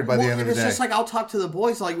tired by the end of the day. It's just like I'll talk to the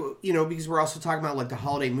boys, like, because we're also talking about like the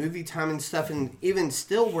holiday movie time and stuff, and even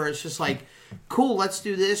still, where it's just like, cool, let's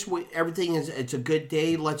do this. It's a good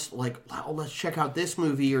day. Let's check out this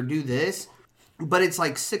movie or do this. But it's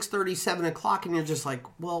like 6:30, 7 o'clock, and you're just like,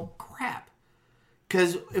 well, crap.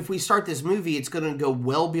 Because if we start this movie, it's going to go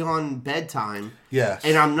well beyond bedtime. Yes.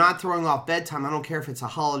 And I'm not throwing off bedtime. I don't care if it's a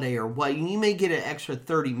holiday or what. You may get an extra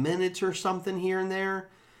 30 minutes or something here and there.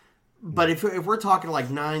 But if we're talking like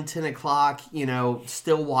 9, 10 o'clock,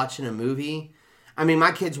 still watching a movie, I mean,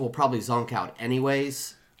 my kids will probably zonk out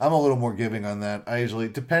anyways. I'm a little more giving on that. I usually,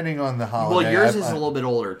 depending on the holiday. Well, yours is a little bit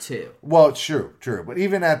older, too. Well, it's true. But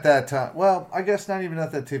even at that time, well, I guess not even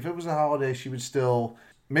at that time. If it was a holiday, she would still,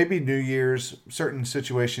 maybe New Year's, certain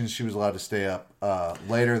situations, she was allowed to stay up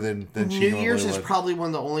later than she normally would. New Year's is probably one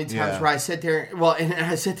of the only times where I sit there, and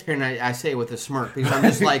I sit there and I say it with a smirk, because I'm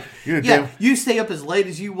just like, you stay up as late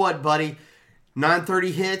as you want, buddy.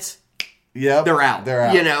 9:30 hits, they're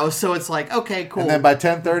out. So it's like, okay, cool. And then by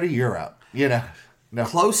 10:30, you're out, No.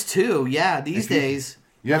 Close to, these days.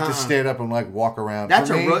 You have to stand up and walk around.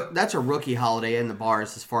 That's a rookie holiday in the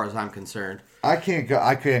bars, as far as I'm concerned. I can't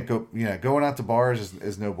go. Going out to bars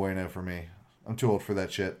is no bueno for me. I'm too old for that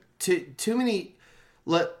shit. Too many.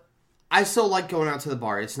 I still like going out to the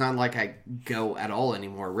bar. It's not like I go at all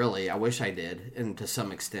anymore, really. I wish I did, and to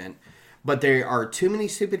some extent. But there are too many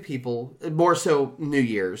stupid people. More so New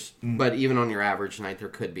Year's, but even on your average night, there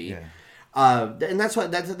could be. Yeah. And that's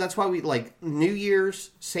why we like New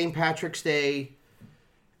Year's, St. Patrick's Day.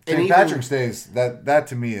 St. Patrick's Day is that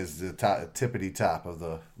to me is the tippity top of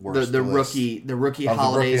the worst. The rookie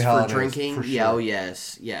holidays for drinking. For sure. Yeah, oh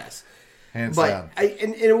yes. Hands down.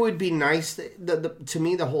 And it would be nice. To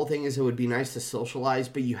me, the whole thing is it would be nice to socialize,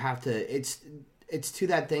 but you have to. It's to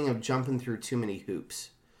that thing of jumping through too many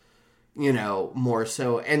hoops, more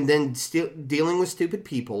so, and then still dealing with stupid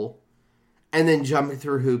people. And then jumping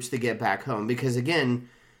through hoops to get back home. Because again,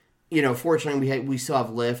 fortunately we still have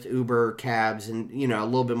Lyft, Uber, cabs, and, a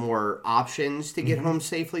little bit more options to get home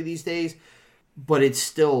safely these days. But it's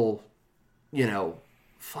still,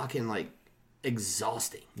 fucking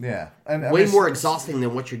exhausting. Yeah. And way more exhausting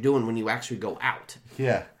than what you're doing when you actually go out.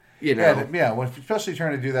 Yeah. Yeah, especially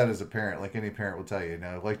trying to do that as a parent, like any parent will tell you,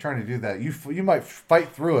 trying to do that, you might fight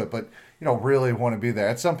through it, but you don't really want to be there.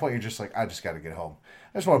 At some point, you're just like, I just got to get home.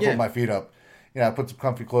 I just want to put my feet up. I put some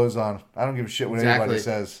comfy clothes on. I don't give a shit what anybody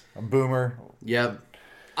says. I'm boomer. Yep.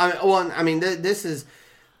 This is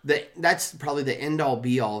that's probably the end all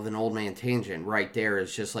be all of an old man tangent right there.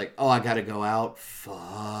 Is just like, oh, I got to go out. Fuck.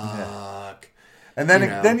 Yeah. And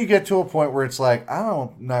then you get to a point where it's like,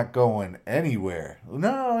 I'm not going anywhere.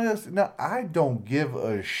 No, I don't give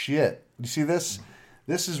a shit. You see this?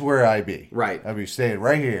 This is where I be. Right. I be staying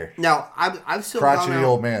right here. Now, I've still crotchety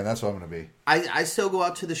old man. That's what I'm going to be. I still go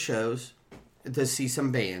out to the shows to see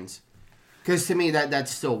some bands, because to me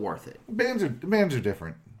that's still worth it. Bands are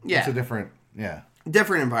different. Yeah, it's a different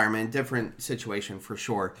environment, different situation for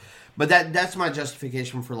sure. But that's my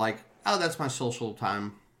justification for that's my social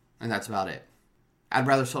time, and that's about it. I'd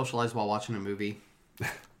rather socialize while watching a movie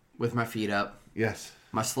with my feet up. Yes,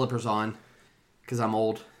 my slippers on, because I'm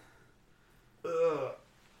old.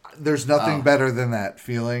 There's nothing better than that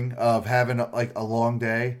feeling of having a long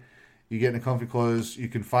day. You get into comfy clothes. You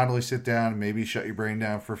can finally sit down and maybe shut your brain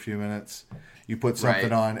down for a few minutes. You put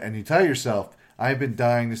something on and you tell yourself, I've been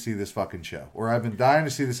dying to see this fucking show. Or I've been dying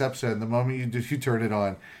to see this episode. And the moment you turn it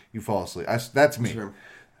on, you fall asleep. That's me. Sure.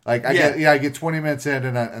 I get 20 minutes in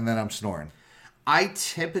and then I'm snoring. I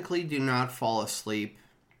typically do not fall asleep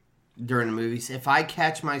during the movies. If I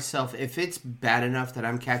catch myself, if it's bad enough that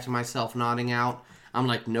I'm catching myself nodding out, I'm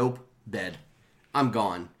like, nope, bed. I'm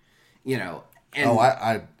gone. And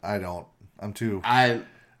I don't. I'm too. I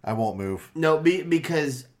won't move. No,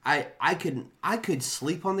 because I could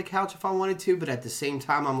sleep on the couch if I wanted to, but at the same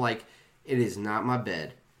time, I'm like, it is not my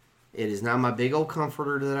bed. It is not my big old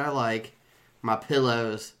comforter that I like. My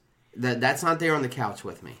pillows. That's not there on the couch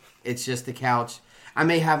with me. It's just the couch. I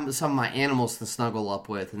may have some of my animals to snuggle up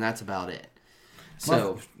with, and that's about it.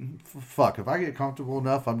 So, fuck. If I get comfortable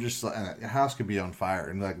enough, I'm just the house could be on fire,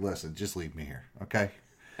 and listen, just leave me here, okay?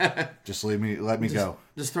 Just leave me. Let me go.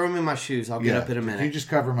 Just throw me in my shoes. I'll get up in a minute. Can you just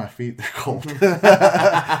cover my feet? They're cold.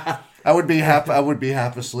 I would be half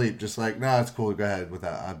asleep. Just no, it's cool. Go ahead with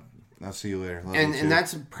that. I'll see you later. And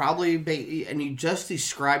that's probably. And you just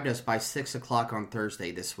described us by 6 o'clock on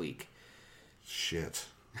Thursday this week. Shit.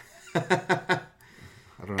 I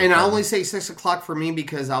only say 6 o'clock for me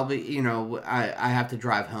because I'll be. I have to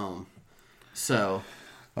drive home. So.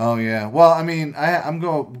 Oh yeah. Well, I'm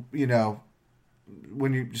going.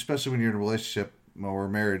 Especially when you're in a relationship or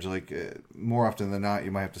marriage, more often than not,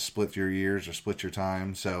 you might have to split your years or split your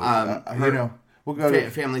time. So, we'll go to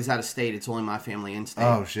family's out of state. It's only my family in state.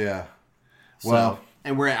 Oh, yeah. Well,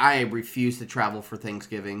 and I refuse to travel for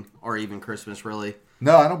Thanksgiving or even Christmas, really.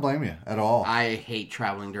 No, I don't blame you at all. I hate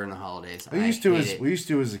traveling during the holidays. We used to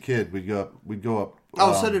as a kid. We'd go up.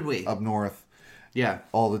 Oh, so did we. Up north. Yeah.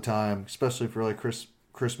 All the time, especially for like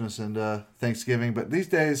Christmas and Thanksgiving. But these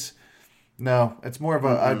days, no. It's more of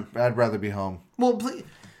a. I'd rather be home. Well, please,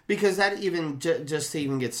 because that even just to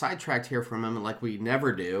even get sidetracked here for a moment, like we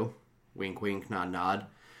never do. Wink, wink, nod, nod.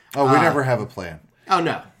 Oh, we never have a plan. Oh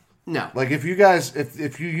no. Like if you guys,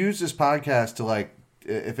 if you use this podcast to like,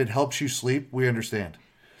 if it helps you sleep, we understand.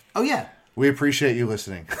 Oh yeah. We appreciate you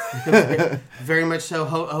listening. Very much so.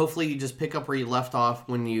 Hopefully you just pick up where you left off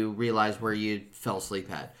when you realize where you fell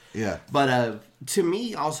asleep at. Yeah. But to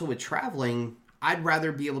me, also with traveling, I'd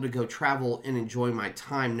rather be able to go travel and enjoy my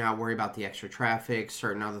time, not worry about the extra traffic,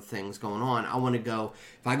 certain other things going on. I want to go,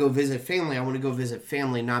 if I go visit family, I want to go visit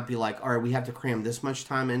family, not be like, all right, we have to cram this much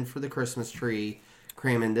time in for the Christmas tree,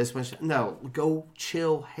 cram in this much. No, go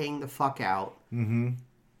chill, hang the fuck out. Mm-hmm.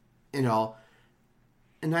 You know,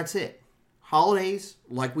 and that's it. Holidays,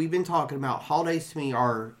 like we've been talking about, holidays to me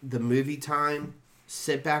are the movie time,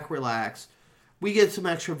 sit back, relax. We get some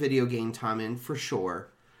extra video game time in, for sure.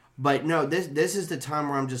 But no, this is the time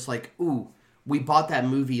where I'm just like, ooh, we bought that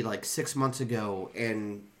movie like 6 months ago,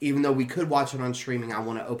 and even though we could watch it on streaming, I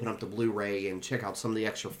want to open up the Blu-ray and check out some of the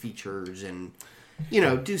extra features and, you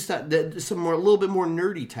know, do stuff, some more, a little bit more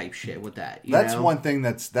nerdy type shit with that. That's one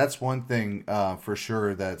thing for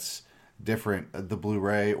sure that's different. The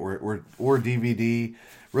Blu-ray or DVD,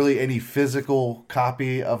 really any physical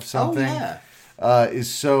copy of something. Oh, yeah.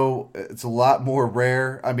 It's a lot more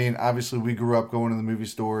rare. I mean, obviously we grew up going to the movie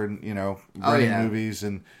store and, you know, renting movies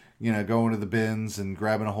and, you know, going to the bins and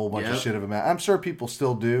grabbing a whole bunch of shit of them out. I'm sure people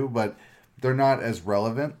still do, but they're not as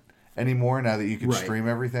relevant anymore now that you can stream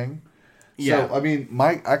everything. Yeah. So, I mean,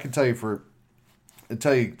 I can tell you for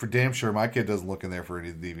damn sure my kid doesn't look in there for any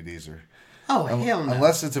of the DVDs or... Oh, hell no.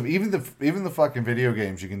 Unless it's even the fucking video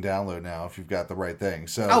games you can download now if you've got the right thing.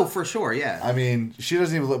 So oh, for sure, yeah. I mean, she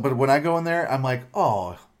doesn't even look. But when I go in there, I'm like,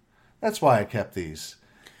 oh, that's why I kept these.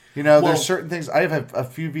 You know, there's certain things. I have a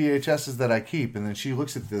few VHSs that I keep, and then she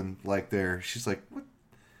looks at them like she's like,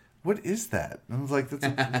 what is that? And I was like,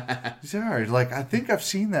 that's sorry. Like, I think I've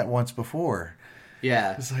seen that once before.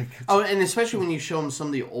 Yeah. It's like, and especially when you show them some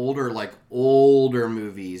of the older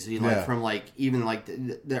movies, you know, like from even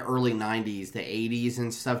the early 90s, the 80s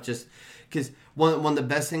and stuff, just because one of the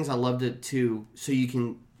best things I loved it too, so you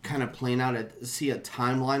can kind of plan out see a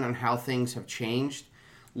timeline on how things have changed.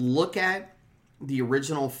 Look at the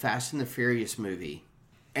original Fast and the Furious movie,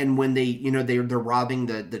 and when they're robbing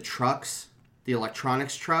the trucks, the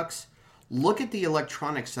electronics trucks. Look at the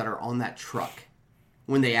electronics that are on that truck.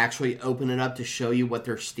 When they actually open it up to show you what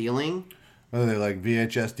they're stealing. Are they like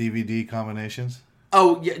VHS DVD combinations?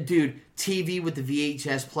 Oh yeah, dude! TV with the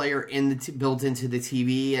VHS player built into the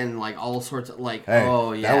TV and like all sorts of like. Hey,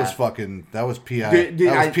 oh yeah, that was PI. That was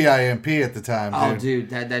PIMP at the time. Oh dude,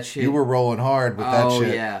 that shit. You were rolling hard with that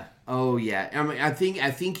shit. Oh yeah. I mean, I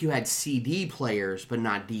think you had CD players, but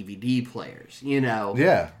not DVD players. You know.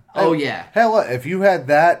 Yeah. Oh yeah. Hell, if you had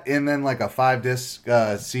that and then like a 5-disc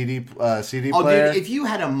CD player. Oh dude, if you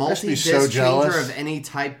had a multi-disc changer of any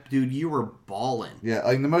type, dude, you were balling. Yeah,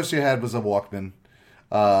 like the most you had was a Walkman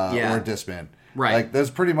or a Discman. Right. Like that's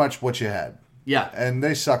pretty much what you had. Yeah. And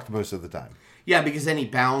they sucked most of the time. Yeah, because any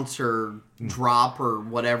bounce or drop or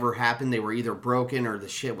whatever happened, they were either broken or the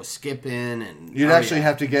shit was skipping. And you'd actually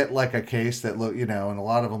have to get like a case that looked, you know, and a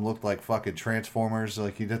lot of them looked like fucking Transformers.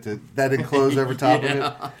 Like you'd have to that enclosed over top of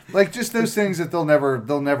it, like just those things that they'll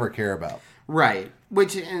never care about. Right.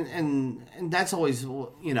 Which and that's always,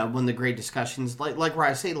 you know, one of the great discussions. Like where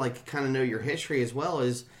I say like kind of know your history as well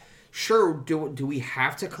is. Sure, do we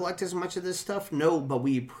have to collect as much of this stuff? No, but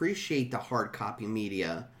we appreciate the hard copy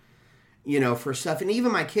media. You know, for stuff. And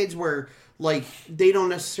even my kids were, like, they don't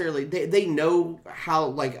necessarily... They know how,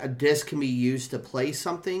 like, a disc can be used to play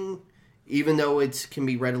something, even though it can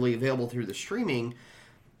be readily available through the streaming.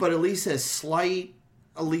 But at least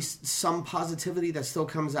some positivity that still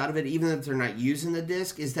comes out of it, even if they're not using the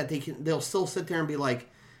disc, is that they'll still sit there and be like,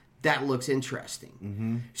 that looks interesting.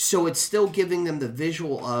 Mm-hmm. So it's still giving them the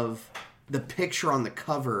visual of the picture on the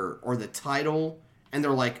cover or the title, and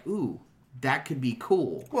they're like, ooh, that could be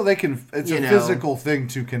cool. Well, they can. It's a physical thing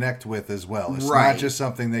to connect with as well. It's not just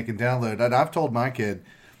something they can download. And I've told my kid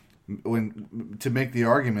to make the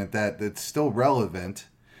argument that it's still relevant,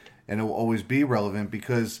 and it will always be relevant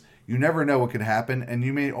because you never know what could happen, and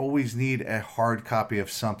you may always need a hard copy of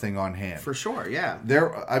something on hand. For sure, yeah.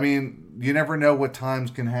 I mean, you never know what times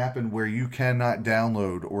can happen where you cannot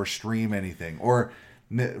download or stream anything, or.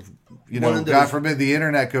 You know, God forbid the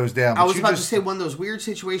internet goes down. I was about to say one of those weird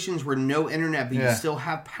situations where no internet, but you still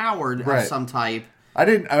have power of some type. I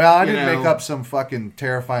didn't know. make up some fucking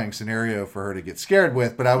terrifying scenario for her to get scared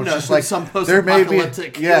with, but I was No, just like, some there may be,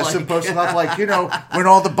 post-apocalyptic, some post-apocalyptic, like, when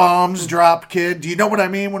all the bombs drop, kid. Do you know what I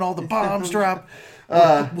mean? When all the bombs drop.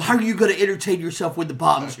 Why are you going to entertain yourself when the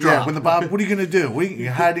bombs drop? Yeah, when the bomb. What are you going to do? You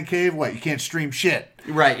hide in a cave? What? You can't stream shit.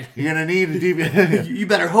 Right. You're going to need a DVD. You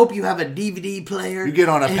better hope you have a DVD player. You get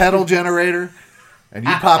on a pedal generator, and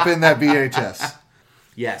you pop in that VHS.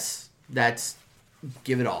 Yes,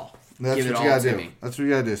 give it all. That's give what it you all gotta to do. me. That's what you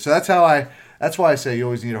gotta do. So that's why I say you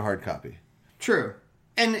always need a hard copy. True.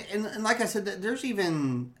 And like I said,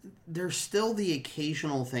 there's still the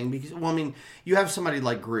occasional thing because, well, I mean, you have somebody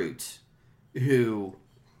like Groot who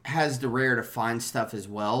has the rare to find stuff as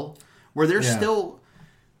well, where there's still,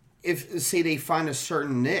 if say they find a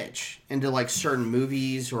certain niche into like certain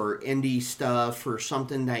movies or indie stuff or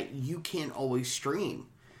something that you can't always stream,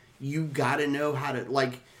 you got to know how to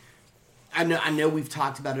like. I know we've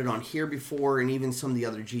talked about it on here before, and even some of the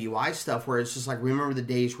other GUI stuff where it's just like, remember the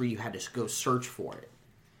days where you had to go search for it.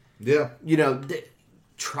 Yeah.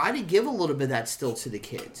 Try to give a little bit of that still to the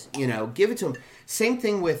kids. Give it to them. Same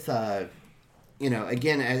thing with,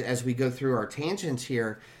 again, as we go through our tangents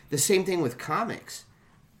here, the same thing with comics.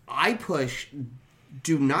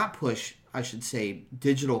 Do not push, I should say,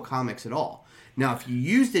 digital comics at all. Now, if you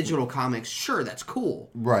use digital comics, sure, that's cool.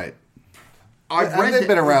 Right. They've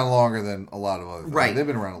been around longer than a lot of other things. Right. They've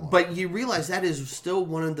been around a lot. But you realize that is still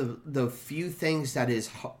one of the few things that is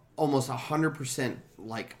almost 100%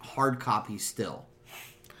 like hard copy still.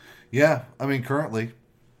 Yeah. I mean, currently.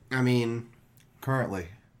 I mean,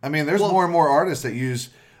 there's more and more artists that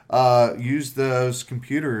use those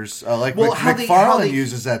computers. McFarlane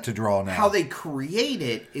uses that to draw now. How they create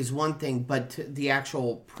it is one thing, but the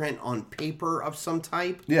actual print on paper of some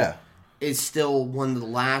type is still one of the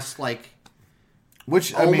last, like...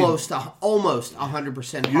 Which almost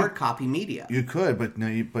 100% hard copy media. You could, but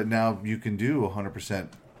now you can do 100%,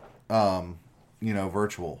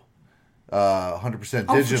 virtual,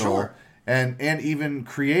 100% digital, sure. and even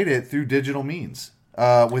create it through digital means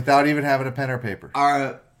without even having a pen or paper.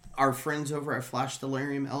 Our friends over at Flash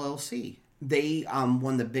Delirium LLC, they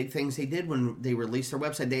one of the big things they did when they released their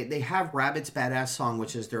website, they have Rabbit's Badass Song,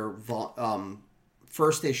 which is their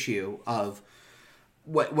first issue of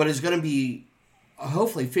what is going to be.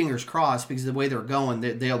 Hopefully, fingers crossed, because the way they're going,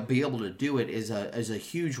 they'll be able to do it as a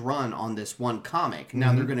huge run on this one comic.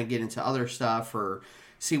 Now they're going to get into other stuff or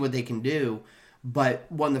see what they can do. But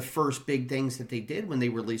one of the first big things that they did when they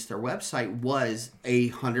released their website was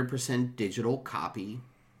 100% digital copy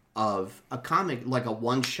of a comic, like a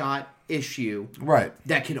one-shot issue, right?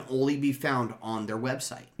 That can only be found on their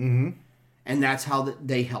website. Mm-hmm. And that's how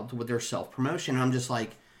they helped with their self-promotion. I'm just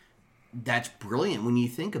like, that's brilliant when you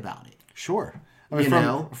think about it. Sure. I mean,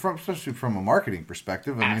 especially from a marketing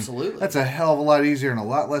perspective, absolutely, that's a hell of a lot easier and a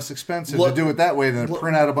lot less expensive to do it that way than to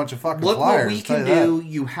print out a bunch of fucking flyers. Look what we can do.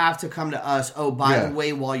 You have to come to us. Oh, by the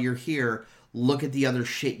way, while you're here, look at the other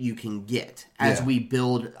shit you can get as we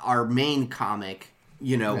build our main comic,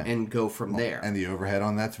 and go from there. And the overhead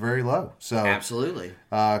on that's very low. So absolutely,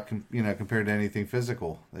 compared to anything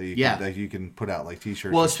physical that you can put out like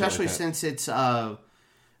T-shirts. Well, especially since it's my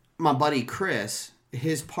buddy Chris.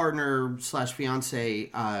 His partner / fiance,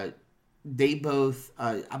 they both,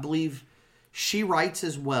 I believe, she writes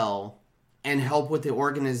as well and help with the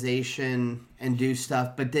organization and do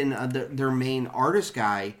stuff. But then their main artist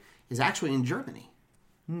guy is actually in Germany.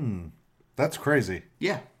 That's crazy.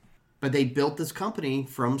 Yeah, but they built this company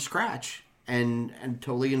from scratch and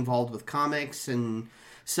totally involved with comics and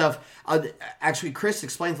stuff. Actually, Chris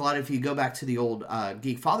explains a lot. If you go back to the old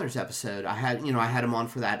Geekfathers episode, I had him on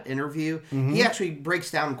for that interview. Mm-hmm. He actually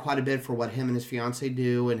breaks down quite a bit for what him and his fiance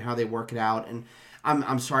do and how they work it out. And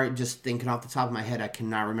I'm sorry, just thinking off the top of my head, I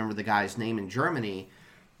cannot remember the guy's name in Germany.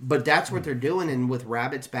 But that's what they're doing. And with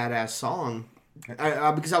Rabbit's Badass Song,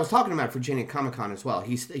 because I was talking about Virginia Comic Con as well.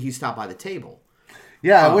 He stopped by the table.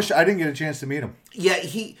 Yeah, I wish I didn't get a chance to meet him. Yeah,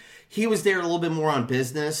 he was there a little bit more on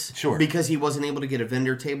business. Sure. Because he wasn't able to get a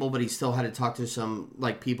vendor table, but he still had to talk to some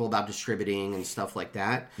people about distributing and stuff like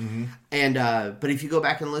that. Mm-hmm. And but if you go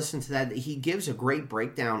back and listen to that, he gives a great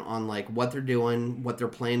breakdown on what they're doing, what their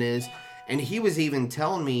plan is. And he was even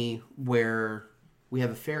telling me where we have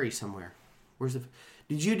a ferry somewhere.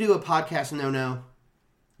 Did you do a podcast no?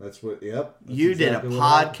 That's what, yep. You exactly did a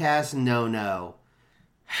podcast no.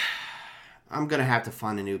 I'm going to have to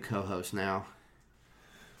find a new co-host now.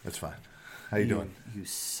 That's fine. How you doing? You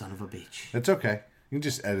son of a bitch. It's okay. You can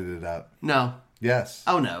just edit it out. No. Yes.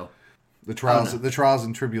 Oh, no. The trials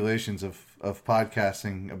and tribulations of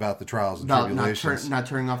podcasting about the trials and tribulations. Not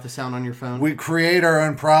turning off the sound on your phone? We create our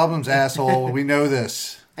own problems, asshole. We know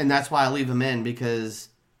this. And that's why I leave them in, because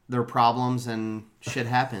they're problems and shit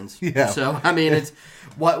happens. Yeah. So, I mean, it's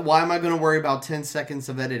why am I going to worry about 10 seconds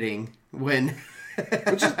of editing when...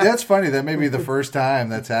 That's funny. That may be the first time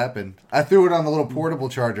that's happened. I threw it on the little portable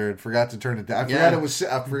charger and forgot to turn it down.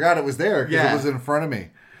 I forgot it was there because it was in front of me.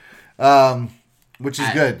 Which is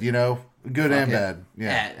good, you know, good and bad.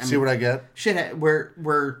 Yeah. See what I get? Shit,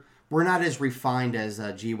 we're not as refined as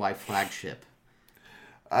GY Flagship.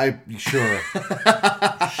 Sure.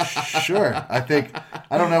 I think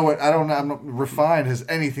I'm not refined has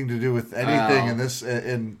anything to do with anything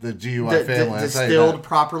in the GUI family. Distilled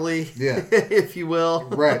properly, yeah, if you will.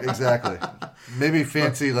 Right, exactly. Maybe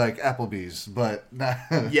fancy like Applebee's, but nah.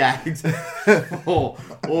 Yeah.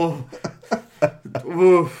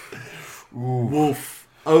 Woof.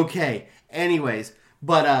 Okay. Anyways,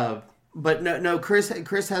 but no. Chris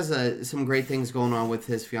has some great things going on with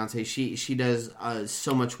his fiance. She does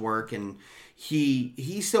so much work, and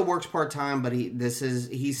he still works part time. But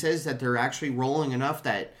he says that they're actually rolling enough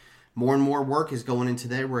that more and more work is going into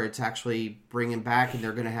there, where it's actually bringing back, and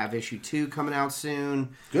they're going to have issue 2 coming out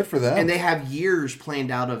soon. Good for them. And they have years planned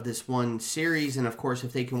out of this one series, and of course,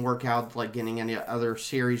 if they can work out like getting any other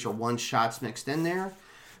series or one shots mixed in there.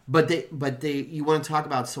 But you want to talk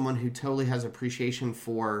about someone who totally has appreciation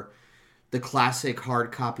for the classic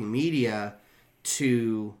hard copy media,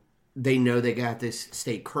 they know they got this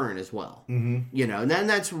stay current as well. Mm-hmm. You know, and then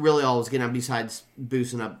that's really all I was getting at, besides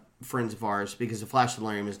boosting up friends of ours, because the Flash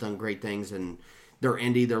Delirium has done great things, and they're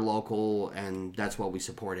indie, they're local, and that's what we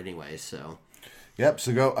support anyway. So. Yep.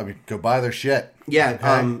 So go buy their shit. Yeah.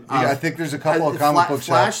 Okay? I think there's a couple of comic book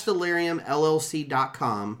shops.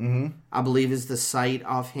 FlashDeliriumLLC.com, mm-hmm. I believe, is the site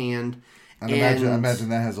offhand. And I imagine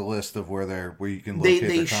that has a list of where you can locate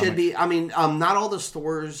they their should comics. be. I mean, not all the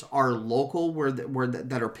stores are local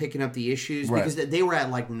that are picking up the issues, right. because they were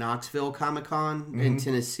at like Knoxville Comic Con mm-hmm. in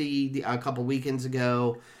Tennessee a couple weekends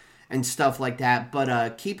ago, and stuff like that.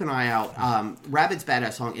 But keep an eye out. Rabbit's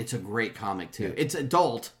Badass Song. It's a great comic too. Yeah. It's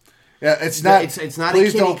adult. Yeah, it's not. It's not a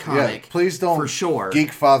kiddie comic. Yeah, please don't for sure.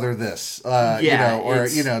 Geek father this.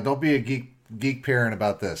 Don't be a geek parent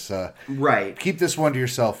about this. Right. Keep this one to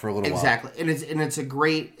yourself for a little while. Exactly, and it's a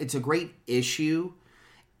great issue,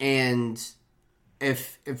 and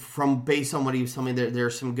if from based on what he was telling me,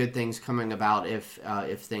 there's some good things coming about if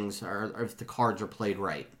the cards are played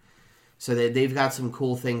right. So they've got some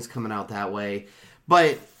cool things coming out that way.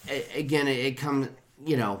 But again, it comes,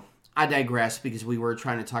 you know, I digress, because we were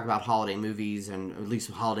trying to talk about holiday movies, and at least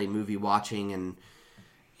holiday movie watching, and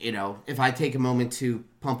you know, if I take a moment to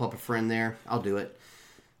pump up a friend there, I'll do it.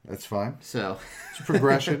 That's fine. So it's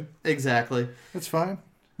progression. Exactly. That's fine.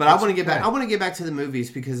 But I want to get back. I want to get back to the movies,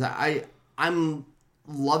 because I'm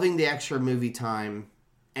loving the extra movie time,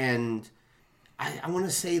 and I want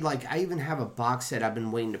to say, like, I even have a box set I've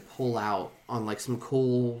been waiting to pull out on like some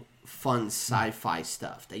cool, fun sci-fi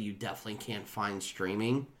stuff that you definitely can't find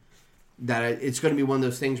streaming. That it's going to be one of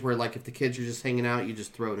those things where, like, if the kids are just hanging out, you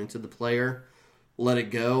just throw it into the player, let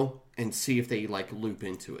it go, and see if they like loop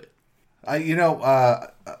into it.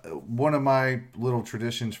 One of my little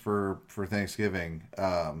traditions for Thanksgiving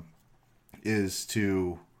is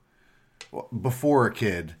to, before a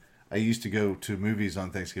kid, I used to go to movies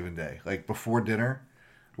on Thanksgiving Day, like before dinner,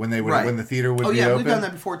 when the theater would be open. Oh yeah, we've done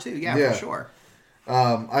that before too. Yeah, for sure.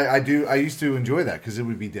 I used to enjoy that, because it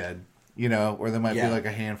would be dead, you know, or there might be like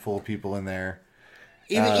a handful of people in there.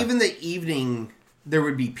 Even the evening, there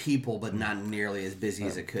would be people, but not nearly as busy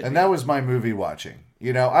as it could. And that was my movie watching.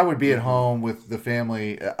 You know, I would be at home with the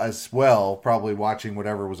family as well, probably watching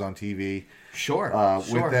whatever was on TV. Sure.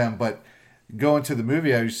 With them. But going to the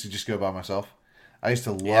movie, I used to just go by myself. I used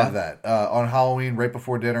to love that. On Halloween, right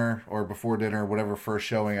before dinner, or before dinner, whatever first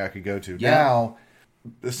showing I could go to. Yeah. Now,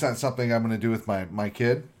 this is not something I'm going to do with my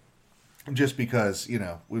kid. Just because, you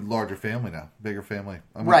know, we're larger family now. Bigger family.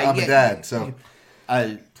 I'm a dad, so...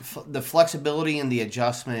 the flexibility and the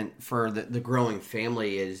adjustment for the growing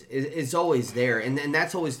family is always there, and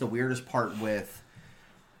that's always the weirdest part with,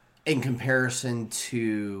 in comparison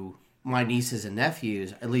to my nieces and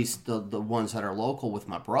nephews, at least the ones that are local with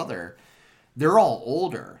my brother, they're all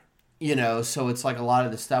older, you know, so it's like a lot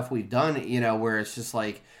of the stuff we've done, you know, where it's just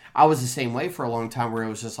like, I was the same way for a long time, where it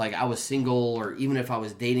was just like, I was single, or even if I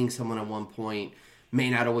was dating someone at one point, may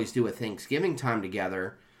not always do a Thanksgiving time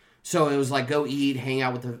together. So it was like, go eat, hang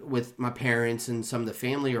out with my parents and some of the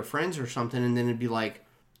family or friends or something, and then it'd be like,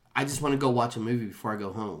 I just want to go watch a movie before I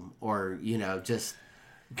go home, or, you know, just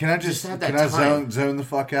can I zone the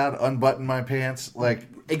fuck out, unbutton my pants, like,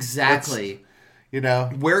 exactly, you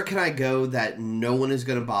know, where can I go that no one is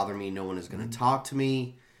going to bother me, no one is going to talk to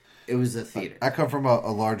me, It was the theater. I come from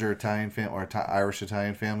a larger Italian family, or Irish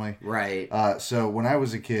Italian family. Right. So when I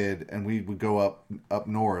was a kid and we would go up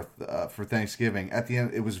north for Thanksgiving, at the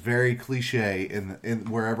end it was very cliche. In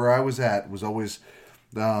wherever I was at was always,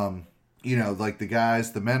 like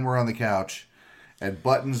the men were on the couch, and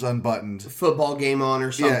buttons unbuttoned, Football game on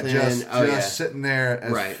or something. Yeah, just sitting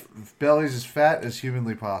there, bellies as fat as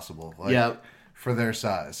humanly possible. Like, for their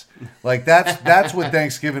size. Like that's what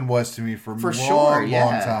Thanksgiving was to me for long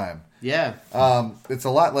time. Yeah. It's a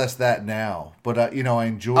lot less that now, but I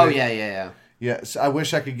enjoy. Oh yeah. Yes, I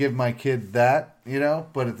wish I could give my kid that,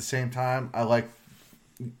 but at the same time, I like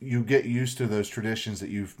you get used to those traditions that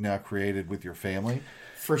you've now created with your family.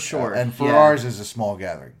 For sure. And for ours is a small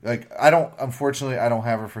gathering. Like unfortunately, I don't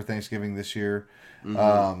have her for Thanksgiving this year.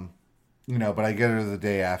 Mm-hmm. But I get her the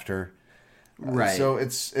day after. Right. So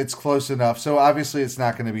it's close enough. So obviously it's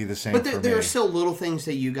not going to be the same. But there are still little things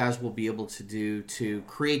that you guys will be able to do to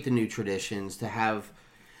create the new traditions, to have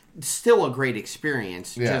still a great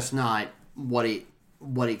experience, just not what it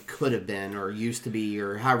could have been or used to be,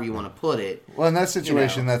 or however you want to put it. Well, in that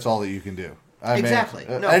situation, that's all that you can do. Exactly.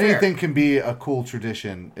 Anything can be a cool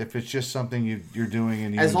tradition if it's just something you're doing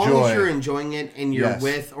and you enjoy. As long as you're enjoying it and you're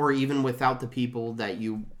with or even without the people that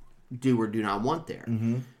you do or do not want there.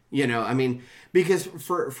 Mm-hmm. Because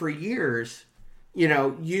for years,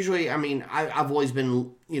 usually, I've always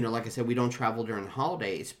been, like I said, we don't travel during the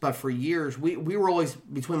holidays, but for years, we were always,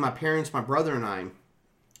 between my parents, my brother and I,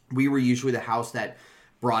 we were usually the house that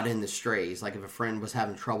brought in the strays. Like if a friend was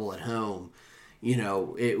having trouble at home,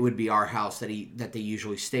 it would be our house that they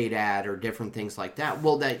usually stayed at, or different things like that.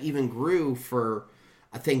 Well, that even grew for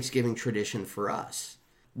a Thanksgiving tradition for us,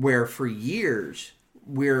 where for years,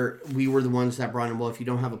 we were the ones that brought in, well, if you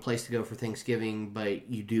don't have a place to go for Thanksgiving, but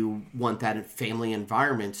you do want that family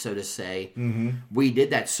environment, so to say, we did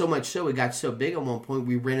that. So much so, it got so big at one point,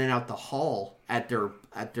 we rented out the hall at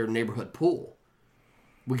their neighborhood pool,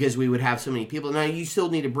 because we would have so many people. Now, you still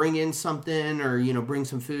need to bring in something, or, bring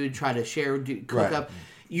some food, try to share, cook up.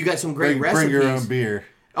 You got some great recipes. Bring your own beer.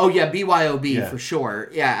 Oh, yeah, BYOB, for sure.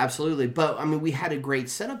 Yeah, absolutely. But, we had a great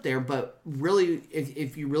setup there. But really,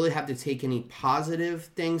 if you really have to take any positive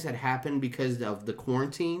things that happened because of the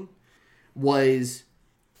quarantine,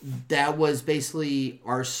 that was basically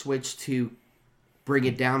our switch to bring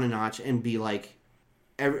it down a notch and be like,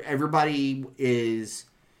 everybody is...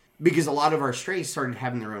 Because a lot of our strays started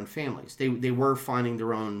having their own families. They were finding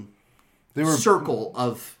their own circle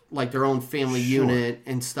of... like their own family unit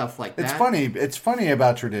and stuff like that. It's funny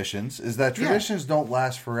about traditions is that traditions don't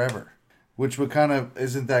last forever, which would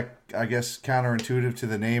isn't that, I guess, counterintuitive to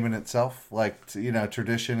the name in itself? Like,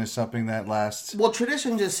 tradition is something that lasts. Well,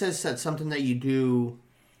 tradition just says that's something that you do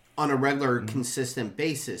on a regular, consistent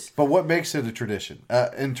basis. But what makes it a tradition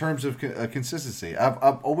in terms of consistency? I've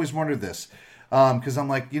always wondered this because I'm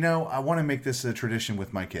like, I want to make this a tradition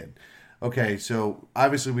with my kid. Okay, so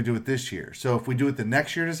obviously we do it this year. So if we do it the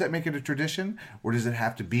next year, does that make it a tradition? Or does it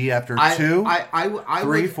have to be after 2,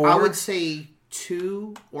 3, 4? I would say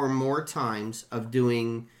 2 or more times of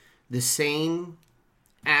doing the same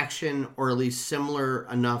action, or at least similar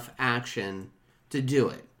enough action to do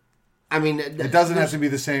it. It doesn't have to be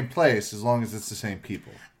the same place as long as it's the same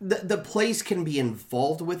people. The place can be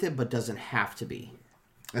involved with it, but doesn't have to be.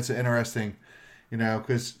 That's an interesting...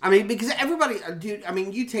 because everybody, dude,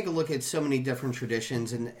 you take a look at so many different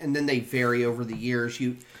traditions, and then they vary over the years.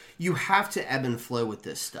 You have to ebb and flow with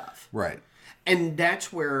this stuff. Right. And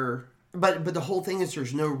that's where, but the whole thing is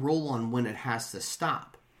there's no rule on when it has to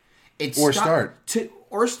stop. Start,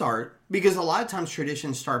 because a lot of times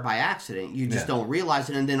traditions start by accident. You just don't realize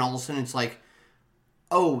it, and then all of a sudden it's like,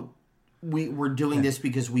 oh, we're doing this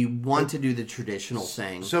because we want to do the traditional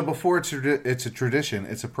thing. So before it's a tradition,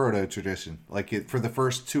 it's a proto-tradition. Like for the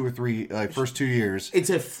first 2 or 3, first 2 years.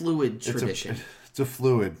 It's a fluid tradition. It's a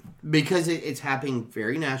fluid. Because it's happening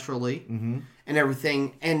very naturally and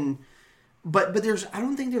everything. But I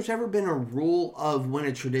don't think there's ever been a rule of when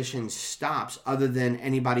a tradition stops other than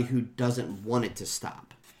anybody who doesn't want it to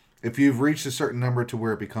stop. If you've reached a certain number to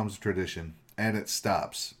where it becomes a tradition and it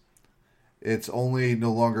stops... It's only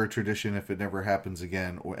no longer a tradition if it never happens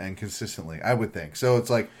again and consistently, I would think. So it's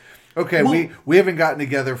like, okay, we haven't gotten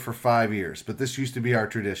together for 5 years, but this used to be our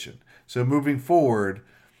tradition. So moving forward,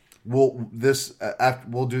 we'll do this,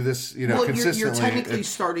 consistently. You're technically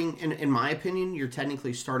starting, in my opinion, you're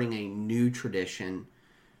technically starting a new tradition,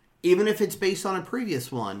 even if it's based on a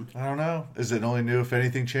previous one. I don't know. Is it only new if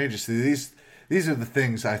anything changes? See, these are the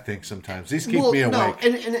things I think sometimes. These keep me awake. No,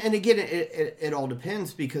 and again, it all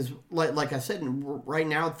depends because, like I said, right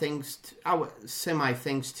now, thanks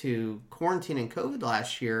to quarantine and COVID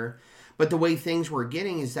last year, But the way things were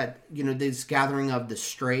getting is that, this gathering of the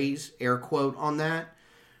strays, air quote on that,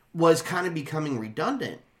 was kind of becoming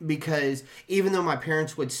redundant. Because even though my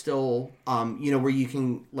parents would still, where you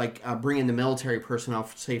can, bring in the military personnel,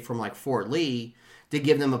 say, from, Fort Lee, to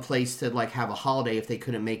give them a place to, have a holiday if they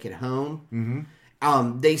couldn't make it home.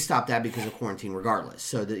 They stopped that because of quarantine regardless.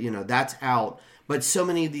 So, that, that's out. But so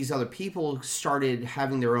many of these other people started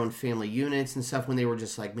having their own family units and stuff when they were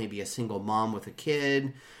just, maybe a single mom with a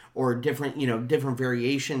kid. Or different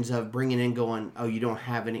variations of bringing in going, oh, you don't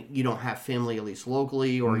have family, at least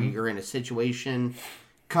locally, or you're in a situation,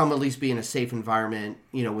 come at least be in a safe environment,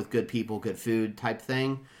 with good people, good food type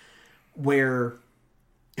thing, where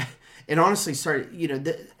it honestly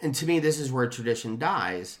started, and to me, this is where tradition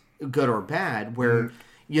dies, good or bad, where,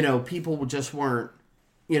 people just weren't,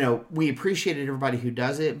 we appreciated everybody who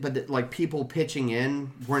does it, but people pitching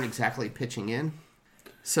in weren't exactly pitching in.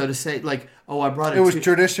 So to say, I brought it was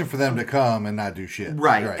tradition for them to come and not do shit.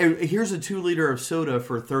 Right. And here's a 2-liter of soda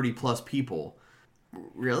for 30+ people.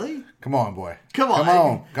 Really? Come on, boy. Come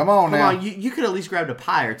on now. You could at least grab a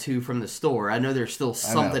pie or two from the store. I know there's still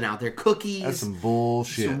something out there. Cookies. That's some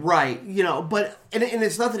bullshit. Right. But, and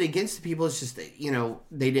it's nothing against the people. It's just that,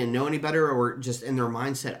 they didn't know any better or just in their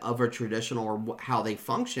mindset of a traditional or how they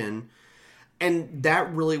function. And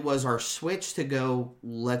that really was our switch to go,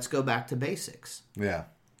 let's go back to basics. Yeah.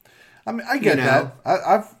 I mean, I get that.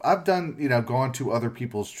 I've done, gone to other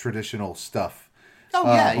people's traditional stuff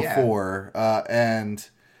before, and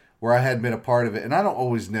where I had been a part of it. And I don't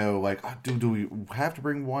always know, do we have to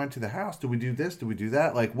bring wine to the house? Do we do this? Do we do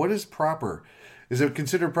that? What is proper? Is it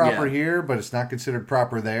considered proper here, but it's not considered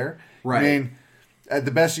proper there? Right. I mean,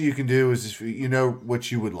 the best that you can do is if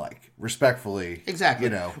what you would like, respectfully. Exactly.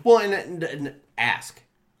 Well, and ask.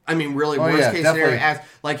 I mean, really, worst case scenario, ask.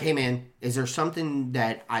 Hey, man, is there something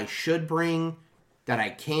that I should bring, that I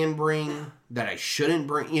can bring, that I shouldn't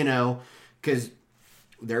bring? Because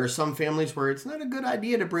there are some families where it's not a good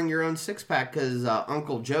idea to bring your own 6-pack because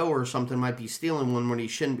Uncle Joe or something might be stealing one when he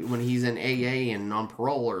shouldn't be, when he's in AA and on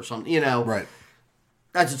parole or something. Right.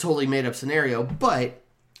 That's a totally made up scenario, but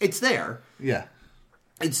it's there. Yeah.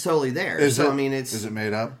 It's totally there. Is it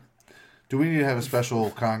made up? Do we need to have a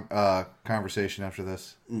special conversation after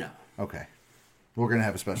this? No. Okay. We're going to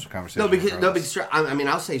have a special conversation. No, because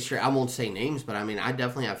I'll say straight. I won't say names, but I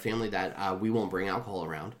definitely have family that we won't bring alcohol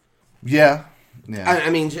around. Yeah. Yeah.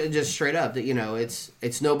 Just straight up that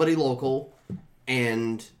it's nobody local,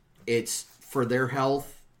 and it's for their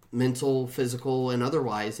health, mental, physical, and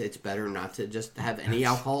otherwise. It's better not to just have any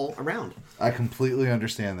alcohol around. I completely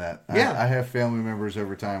understand that. Yeah. I have family members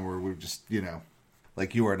over time where we've just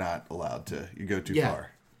you are not allowed to. You go too far.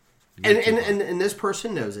 And this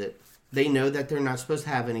person knows it. They know that they're not supposed to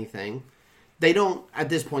have anything. They don't, at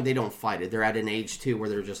this point, they don't fight it. They're at an age, too, where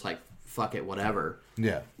they're just fuck it, whatever.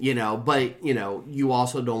 Yeah. But, you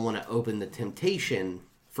also don't want to open the temptation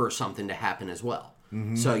for something to happen as well.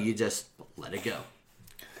 Mm-hmm. So you just let it go.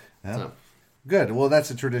 Yeah. So. Good. Well, that's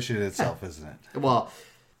a tradition in itself, isn't it? Well,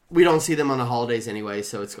 we don't see them on the holidays anyway,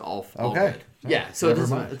 so it's all okay. Good. Yeah, so it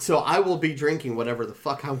doesn't. So I will be drinking whatever the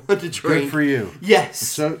fuck I want to drink. Good for you. Yes.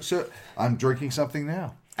 So I'm drinking something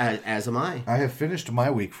now. As am I. I have finished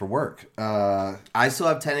my week for work. I still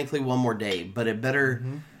have technically one more day, but I better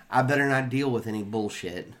not deal with any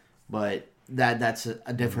bullshit. But that's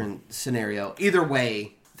a different scenario. Either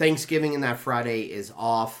way, Thanksgiving and that Friday is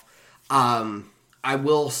off. I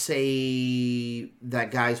will say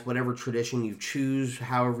that, guys, whatever tradition you choose,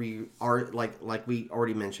 however you are, like we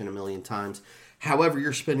already mentioned a million times, however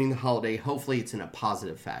you're spending the holiday, hopefully it's in a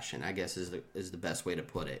positive fashion, I guess is the best way to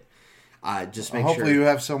put it. Just make hopefully you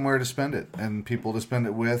have somewhere to spend it and people to spend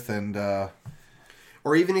it with, and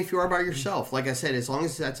or even if you are by yourself. Like I said, as long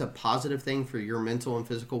as that's a positive thing for your mental and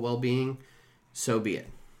physical well-being, so be it.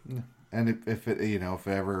 And if it if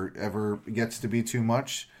it ever gets to be too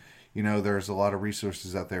much, there's a lot of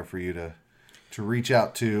resources out there for you to reach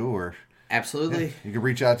out to, or absolutely, you can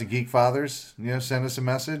reach out to Geekfathers. Send us a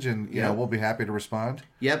message, and we'll be happy to respond.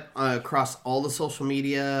 Yep, across all the social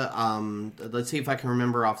media. Let's see if I can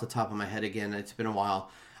remember off the top of my head again. It's been a while.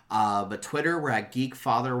 But Twitter, we're at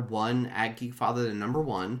Geekfather1, at Geekfather the number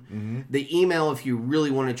 1. Mm-hmm. The email, if you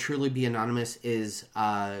really want to truly be anonymous, is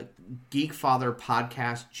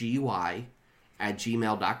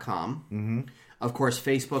geekfatherpodcastgy@gmail.com. Mm-hmm. Of course,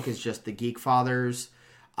 Facebook is just the Geekfathers.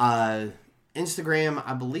 Instagram,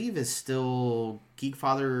 I believe, is still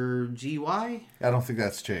GeekfatherGY. I don't think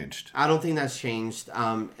that's changed. I don't think that's changed.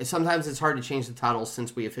 Sometimes it's hard to change the title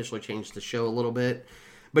since we officially changed the show a little bit.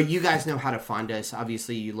 But you guys know how to find us.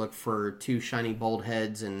 Obviously, you look for 2 shiny bald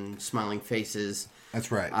heads and smiling faces.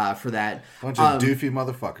 That's right. For that. Bunch of doofy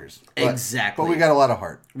motherfuckers. Exactly. But we got a lot of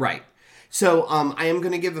heart. Right. So I am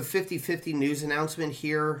going to give a 50-50 news announcement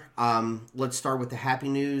here. Let's start with the happy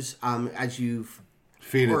news. As you've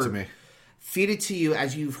Feed heard, it to me. Feed it to you.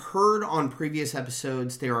 As you've heard on previous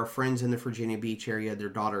episodes, there are friends in the Virginia Beach area. Their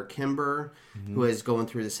daughter, Kimber, who is going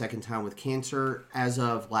through the second time with cancer. As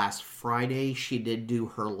of last Friday, she did do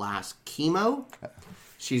her last chemo.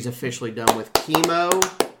 She's officially done with chemo.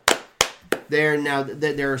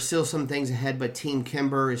 There are still some things ahead, but Team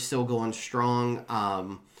Kimber is still going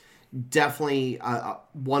strong. Definitely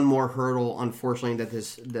one more hurdle, unfortunately,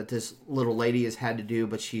 that this little lady has had to do,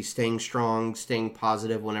 but she's staying strong, staying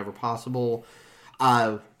positive whenever possible.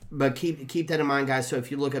 But keep that in mind, guys. So if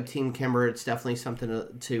you look up Team Kimber, it's definitely something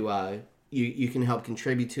to you can help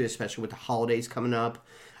contribute to, especially with the holidays coming up.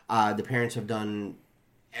 The parents have done,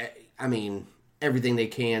 everything they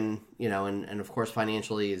can, and of course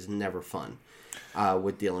financially is never fun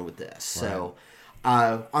with dealing with this. Right. So.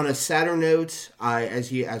 On a sadder note,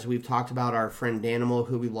 as we've talked about our friend Danimal,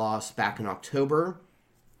 who we lost back in October,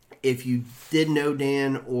 if you did know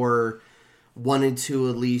Dan or wanted to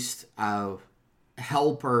at least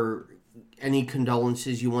help or any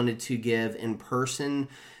condolences you wanted to give in person,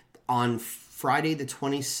 on Friday the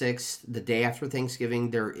 26th, the day after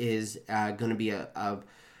Thanksgiving, there is going to be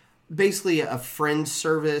basically a friend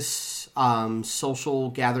service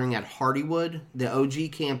social gathering at Hardywood, the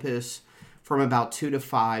OG campus, from about 2 to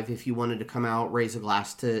 5, if you wanted to come out, raise a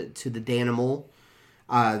glass to the Danimal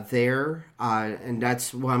there. And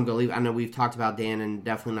that's what I'm going to leave. I know we've talked about Dan, and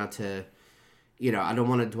definitely not to, I don't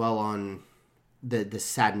want to dwell on the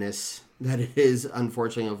sadness that it is,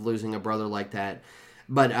 unfortunately, of losing a brother like that.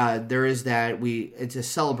 But there is that. It's a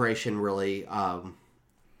celebration, really.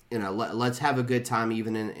 Let's have a good time,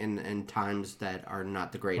 even in times that are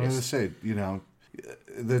not the greatest. As I say,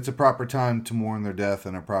 it's a proper time to mourn their death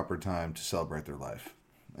and a proper time to celebrate their life.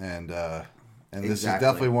 And this is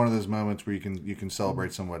definitely one of those moments where you can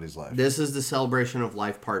celebrate somebody's life. This is the celebration of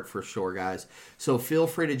life part for sure, guys. So feel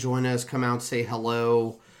free to join us. Come out, say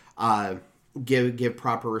hello, give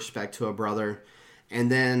proper respect to a brother.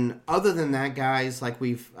 And then other than that, guys, like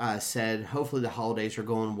we've said, hopefully the holidays are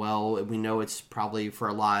going well. We know it's probably for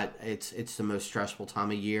a lot, it's the most stressful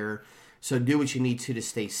time of year. So do what you need to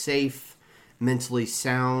stay safe, mentally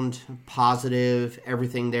sound, positive,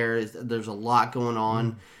 everything there's a lot going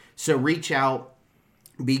on. So reach out,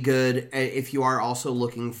 be good. If you are also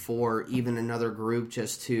looking for even another group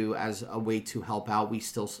just as a way to help out, we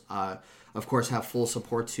still, of course, have full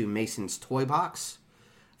support to Mason's Toy Box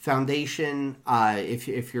Foundation.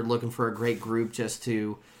 If you're looking for a great group just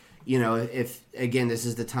to, if, again, this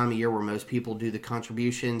is the time of year where most people do the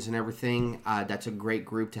contributions and everything, that's a great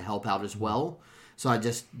group to help out as well. So I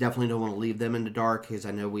just definitely don't want to leave them in the dark, because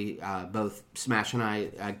I know we both, Smash and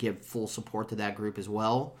I, give full support to that group as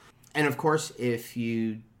well. And of course, if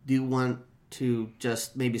you do want to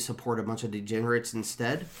just maybe support a bunch of degenerates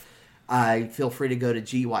instead, feel free to go to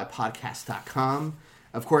GUIpodcast.com.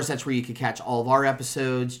 Of course, that's where you can catch all of our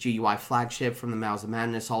episodes, GUI Flagship, From the Mouths of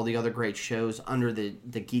Madness, all the other great shows under the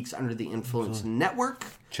Geeks Under the Influence Network.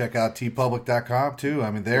 Check out tpublic.com too.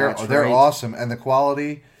 I mean, they're awesome, and the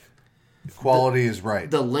quality is right.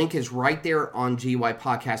 The link is right there on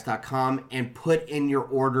GUIpodcast.com, and put in your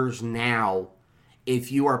orders now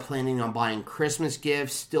if you are planning on buying Christmas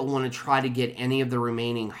gifts, still want to try to get any of the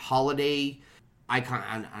remaining holiday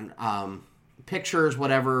pictures,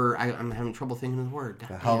 whatever. I'm having trouble thinking of the word.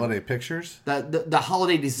 The holiday pictures? The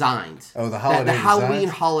holiday designs. Oh, the holiday designs? Halloween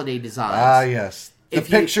holiday designs. Ah, yes. The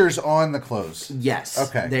pictures on the clothes. Yes.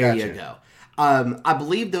 Okay, there you go. I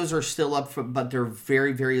believe those are still up, but they're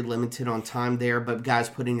very, very limited on time there. But guys,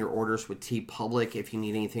 put in your orders with TeePublic if you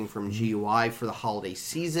need anything from GUI for the holiday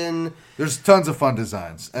season. There's tons of fun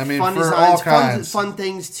designs. I mean, fun for designs, all kinds. Fun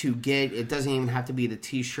things to get. It doesn't even have to be the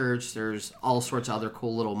T-shirts. There's all sorts of other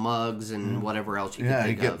cool little mugs and whatever else you can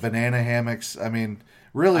think of. Yeah, you get banana hammocks. I mean,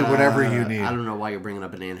 really whatever you need. I don't know why you're bringing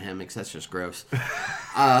up banana hammocks. That's just gross.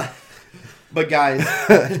 But guys,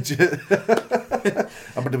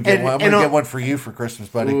 I'm gonna get one for you for Christmas,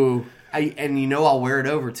 buddy. Ooh, I'll wear it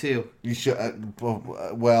over too. You should.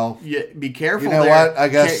 Well, yeah, be careful. You know what? I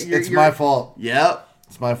guess it's my fault. Yep,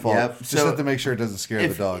 it's my fault. Yep. Just have to make sure it doesn't scare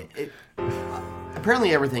the dog.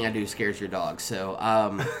 Apparently, everything I do scares your dog. So,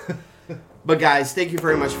 but guys, thank you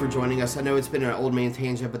very much for joining us. I know it's been an old man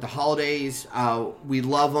tangent, but the holidays, we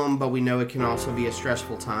love them, but we know it can also be a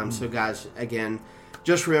stressful time. So, guys, again,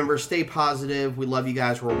 just remember, stay positive. We love you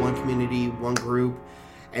guys. We're one community, one group.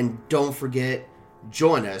 And don't forget,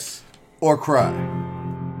 join us. Or cry.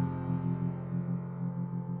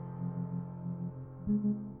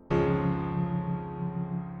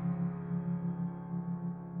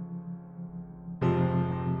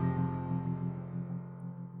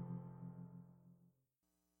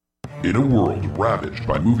 In a world ravaged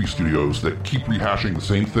by movie studios that keep rehashing the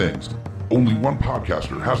same things, only one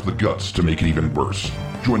podcaster has the guts to make it even worse.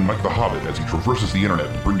 Join Mike the Hobbit as he traverses the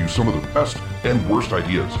internet to bring you some of the best and worst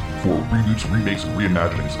ideas for reboots, remakes, and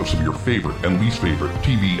reimaginings of some of your favorite and least favorite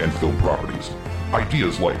TV and film properties.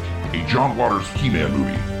 Ideas like a John Waters He-Man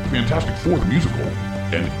movie, Fantastic Four the musical,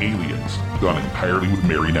 and Aliens, done entirely with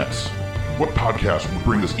marionettes. What podcast would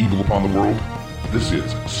bring this evil upon the world? This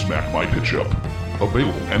is Smack My Pitch Up.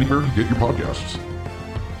 Available anywhere you get your podcasts.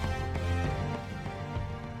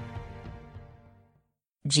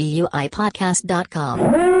 GUIPodcast.com